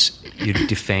embrace, you're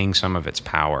defying some of its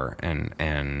power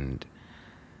and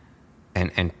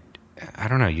I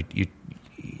don't know,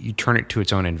 you turn it to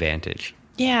its own advantage.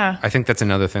 Yeah. I think that's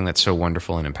another thing that's so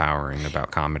wonderful and empowering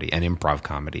about comedy, and improv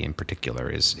comedy in particular,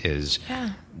 is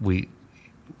we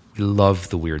love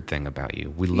the weird thing about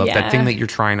you. We love that thing that you're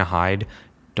trying to hide.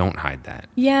 Don't hide that.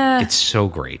 Yeah. It's so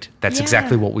great. That's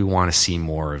exactly what we want to see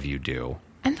more of you do.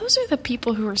 And those are the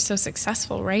people who are so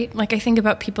successful, right? Like I think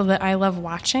about people that I love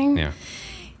watching. Yeah.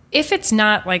 If it's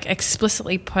not like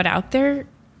explicitly put out there,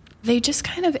 they just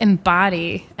kind of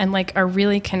embody and like are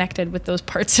really connected with those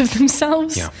parts of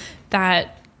themselves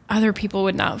that other people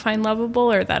would not find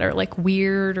lovable, or that are like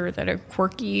weird, or that are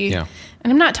quirky. Yeah.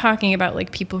 And I'm not talking about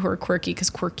like people who are quirky because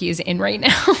quirky is in right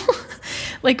now.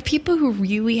 Like people who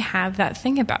really have that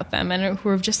thing about them and who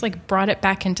have just like brought it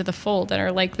back into the fold and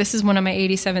are like, this is one of my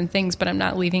 87 things, but I'm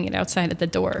not leaving it outside at the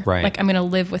door. Right. Like I'm going to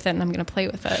live with it and I'm going to play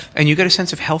with it. And you get a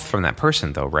sense of health from that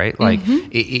person, though, right? Like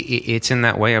it's in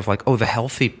that way of like, oh, the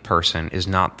healthy person is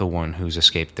not the one who's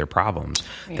escaped their problems.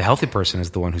 Yeah. The healthy person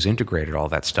is the one who's integrated all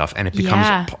that stuff, and it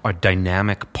becomes a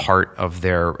dynamic part of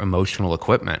their emotional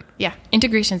equipment. Yeah.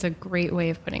 Integration is a great way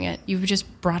of putting it. You've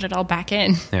just brought it all back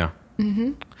in. Yeah.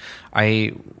 Mm-hmm.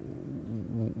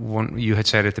 You had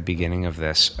said at the beginning of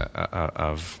this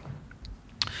of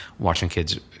watching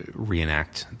kids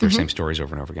reenact their same stories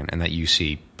over and over again, and that you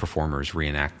see performers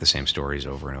reenact the same stories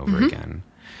over and over again.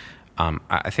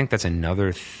 I think that's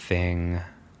another thing,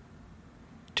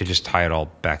 to just tie it all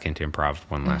back into improv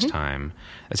one last time.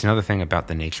 That's another thing about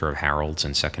the nature of heralds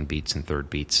and second beats and third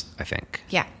beats, I think.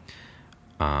 Yeah.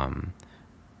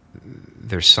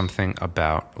 There's something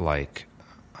about like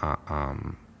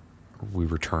we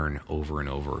return over and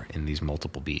over in these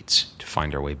multiple beats to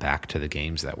find our way back to the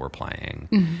games that we're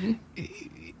playing.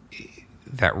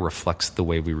 That reflects the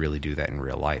way we really do that in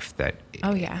real life.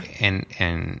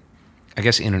 And I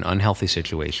guess in an unhealthy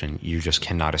situation, you just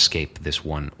cannot escape this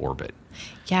one orbit.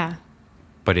 Yeah.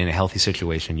 But in a healthy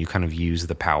situation, you kind of use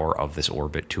the power of this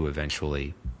orbit to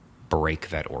eventually break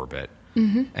that orbit,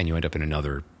 and you end up in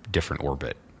another different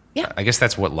orbit. Yeah. I guess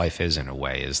that's what life is in a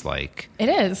way, is like... It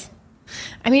is.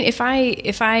 I mean, if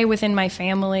I within my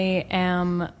family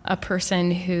am a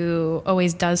person who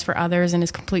always does for others and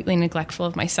is completely neglectful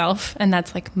of myself, and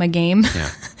that's like my game,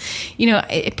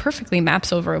 it perfectly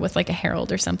maps over with like a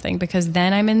herald or something, because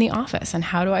then I'm in the office, and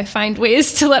how do I find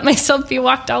ways to let myself be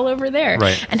walked all over there?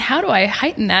 Right. And how do I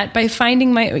heighten that by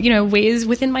finding my, ways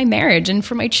within my marriage and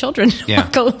for my children to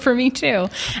walk all over me too.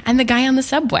 And the guy on the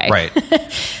subway. Right.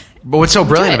 But what's so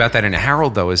brilliant about that in a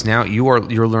herald, though, is now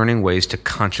you're learning ways to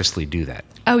consciously do that.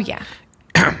 Oh, yeah.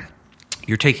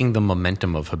 You're taking the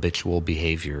momentum of habitual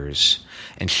behaviors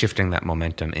and shifting that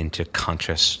momentum into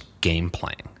conscious game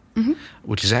playing,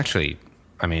 which is actually,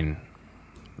 I mean,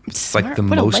 it's like the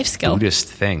most Buddhist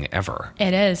thing ever.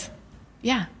 It is.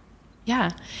 Yeah.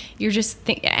 Yeah. You're just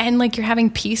and like you're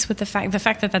having peace with the fact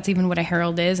that that's even what a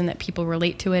herald is, and that people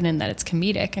relate to it, and that it's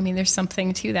comedic. I mean, there's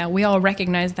something to that. We all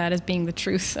recognize that as being the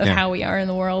truth of how we are in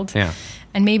the world. Yeah.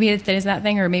 And maybe it is that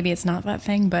thing, or maybe it's not that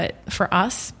thing, but for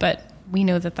us, but we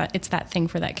know that it's that thing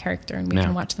for that character, and we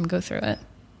can watch them go through it.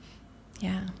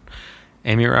 Yeah.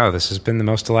 Amy Rowe, this has been the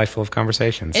most delightful of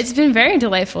conversations. It's been very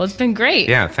delightful. It's been great.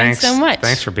 Yeah, thanks so much.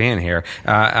 Thanks for being here.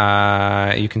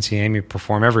 You can see Amy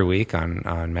perform every week on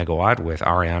Megawatt with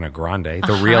Ariana Grande,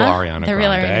 the real Ariana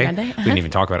Grande. We didn't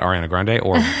even talk about Ariana Grande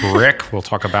or Brick. We'll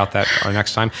talk about that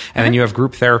next time. And then you have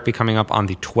group therapy coming up on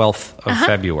the 12th of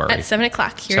February. At 7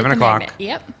 o'clock here 7 at the o'clock. Magnet.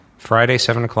 Yep. Friday,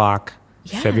 7 o'clock,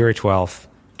 February 12th,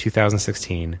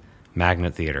 2016.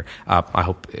 Magnet Theater. I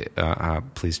hope,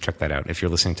 please check that out. If you're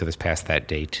listening to this past that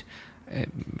date,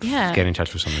 get in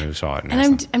touch with someone who saw it.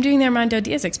 And I'm doing the Armando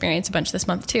Diaz experience a bunch this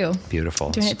month, too. Beautiful.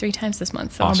 Doing it 3 times this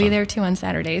month, so awesome. I'll be there, too, on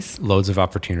Saturdays. Loads of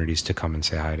opportunities to come and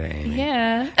say hi to Amy.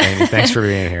 Yeah. Amy, thanks for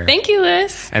being here. Thank you,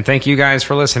 Lewis. And thank you guys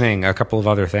for listening. A couple of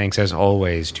other thanks, as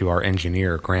always, to our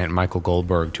engineer, Grant Michael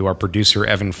Goldberg, to our producer,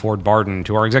 Evan Ford Barden,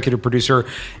 to our executive producer,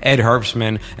 Ed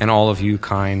Herbstman, and all of you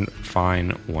kind,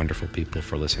 fine, wonderful people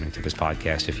for listening to this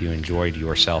podcast. If you enjoyed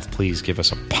yourself, please give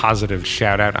us a positive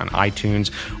shout out on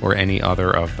iTunes or any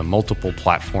other of the multiple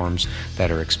platforms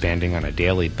that are expanding on a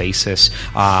daily basis.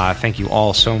 Thank you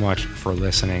all so much for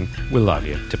listening. We love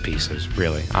you to pieces,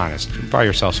 really, honest. Buy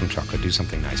yourself some chocolate. Do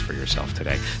something nice for yourself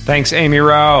today. Thanks, Amy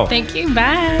Rowe. Thank you.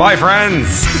 Bye. Bye,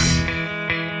 friends.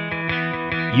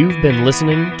 You've been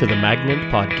listening to the Magnet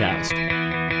Podcast.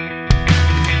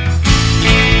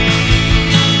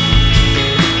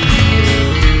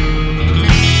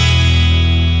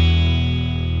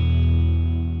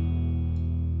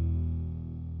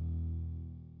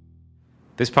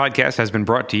 This podcast has been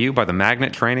brought to you by the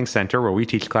Magnet Training Center, where we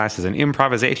teach classes in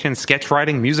improvisation, sketch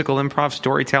writing, musical improv,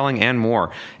 storytelling, and more.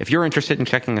 If you're interested in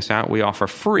checking us out, we offer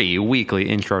free weekly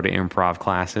intro to improv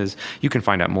classes. You can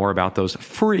find out more about those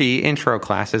free intro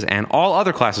classes and all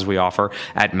other classes we offer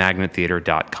at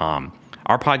magnettheater.com.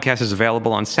 Our podcast is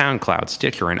available on SoundCloud,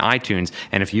 Stitcher, and iTunes.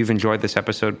 And if you've enjoyed this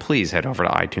episode, please head over to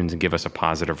iTunes and give us a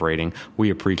positive rating.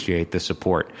 We appreciate the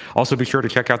support. Also, be sure to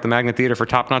check out the Magnet Theater for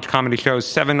top-notch comedy shows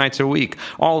 7 nights a week.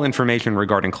 All information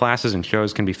regarding classes and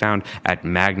shows can be found at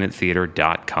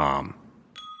magnettheater.com.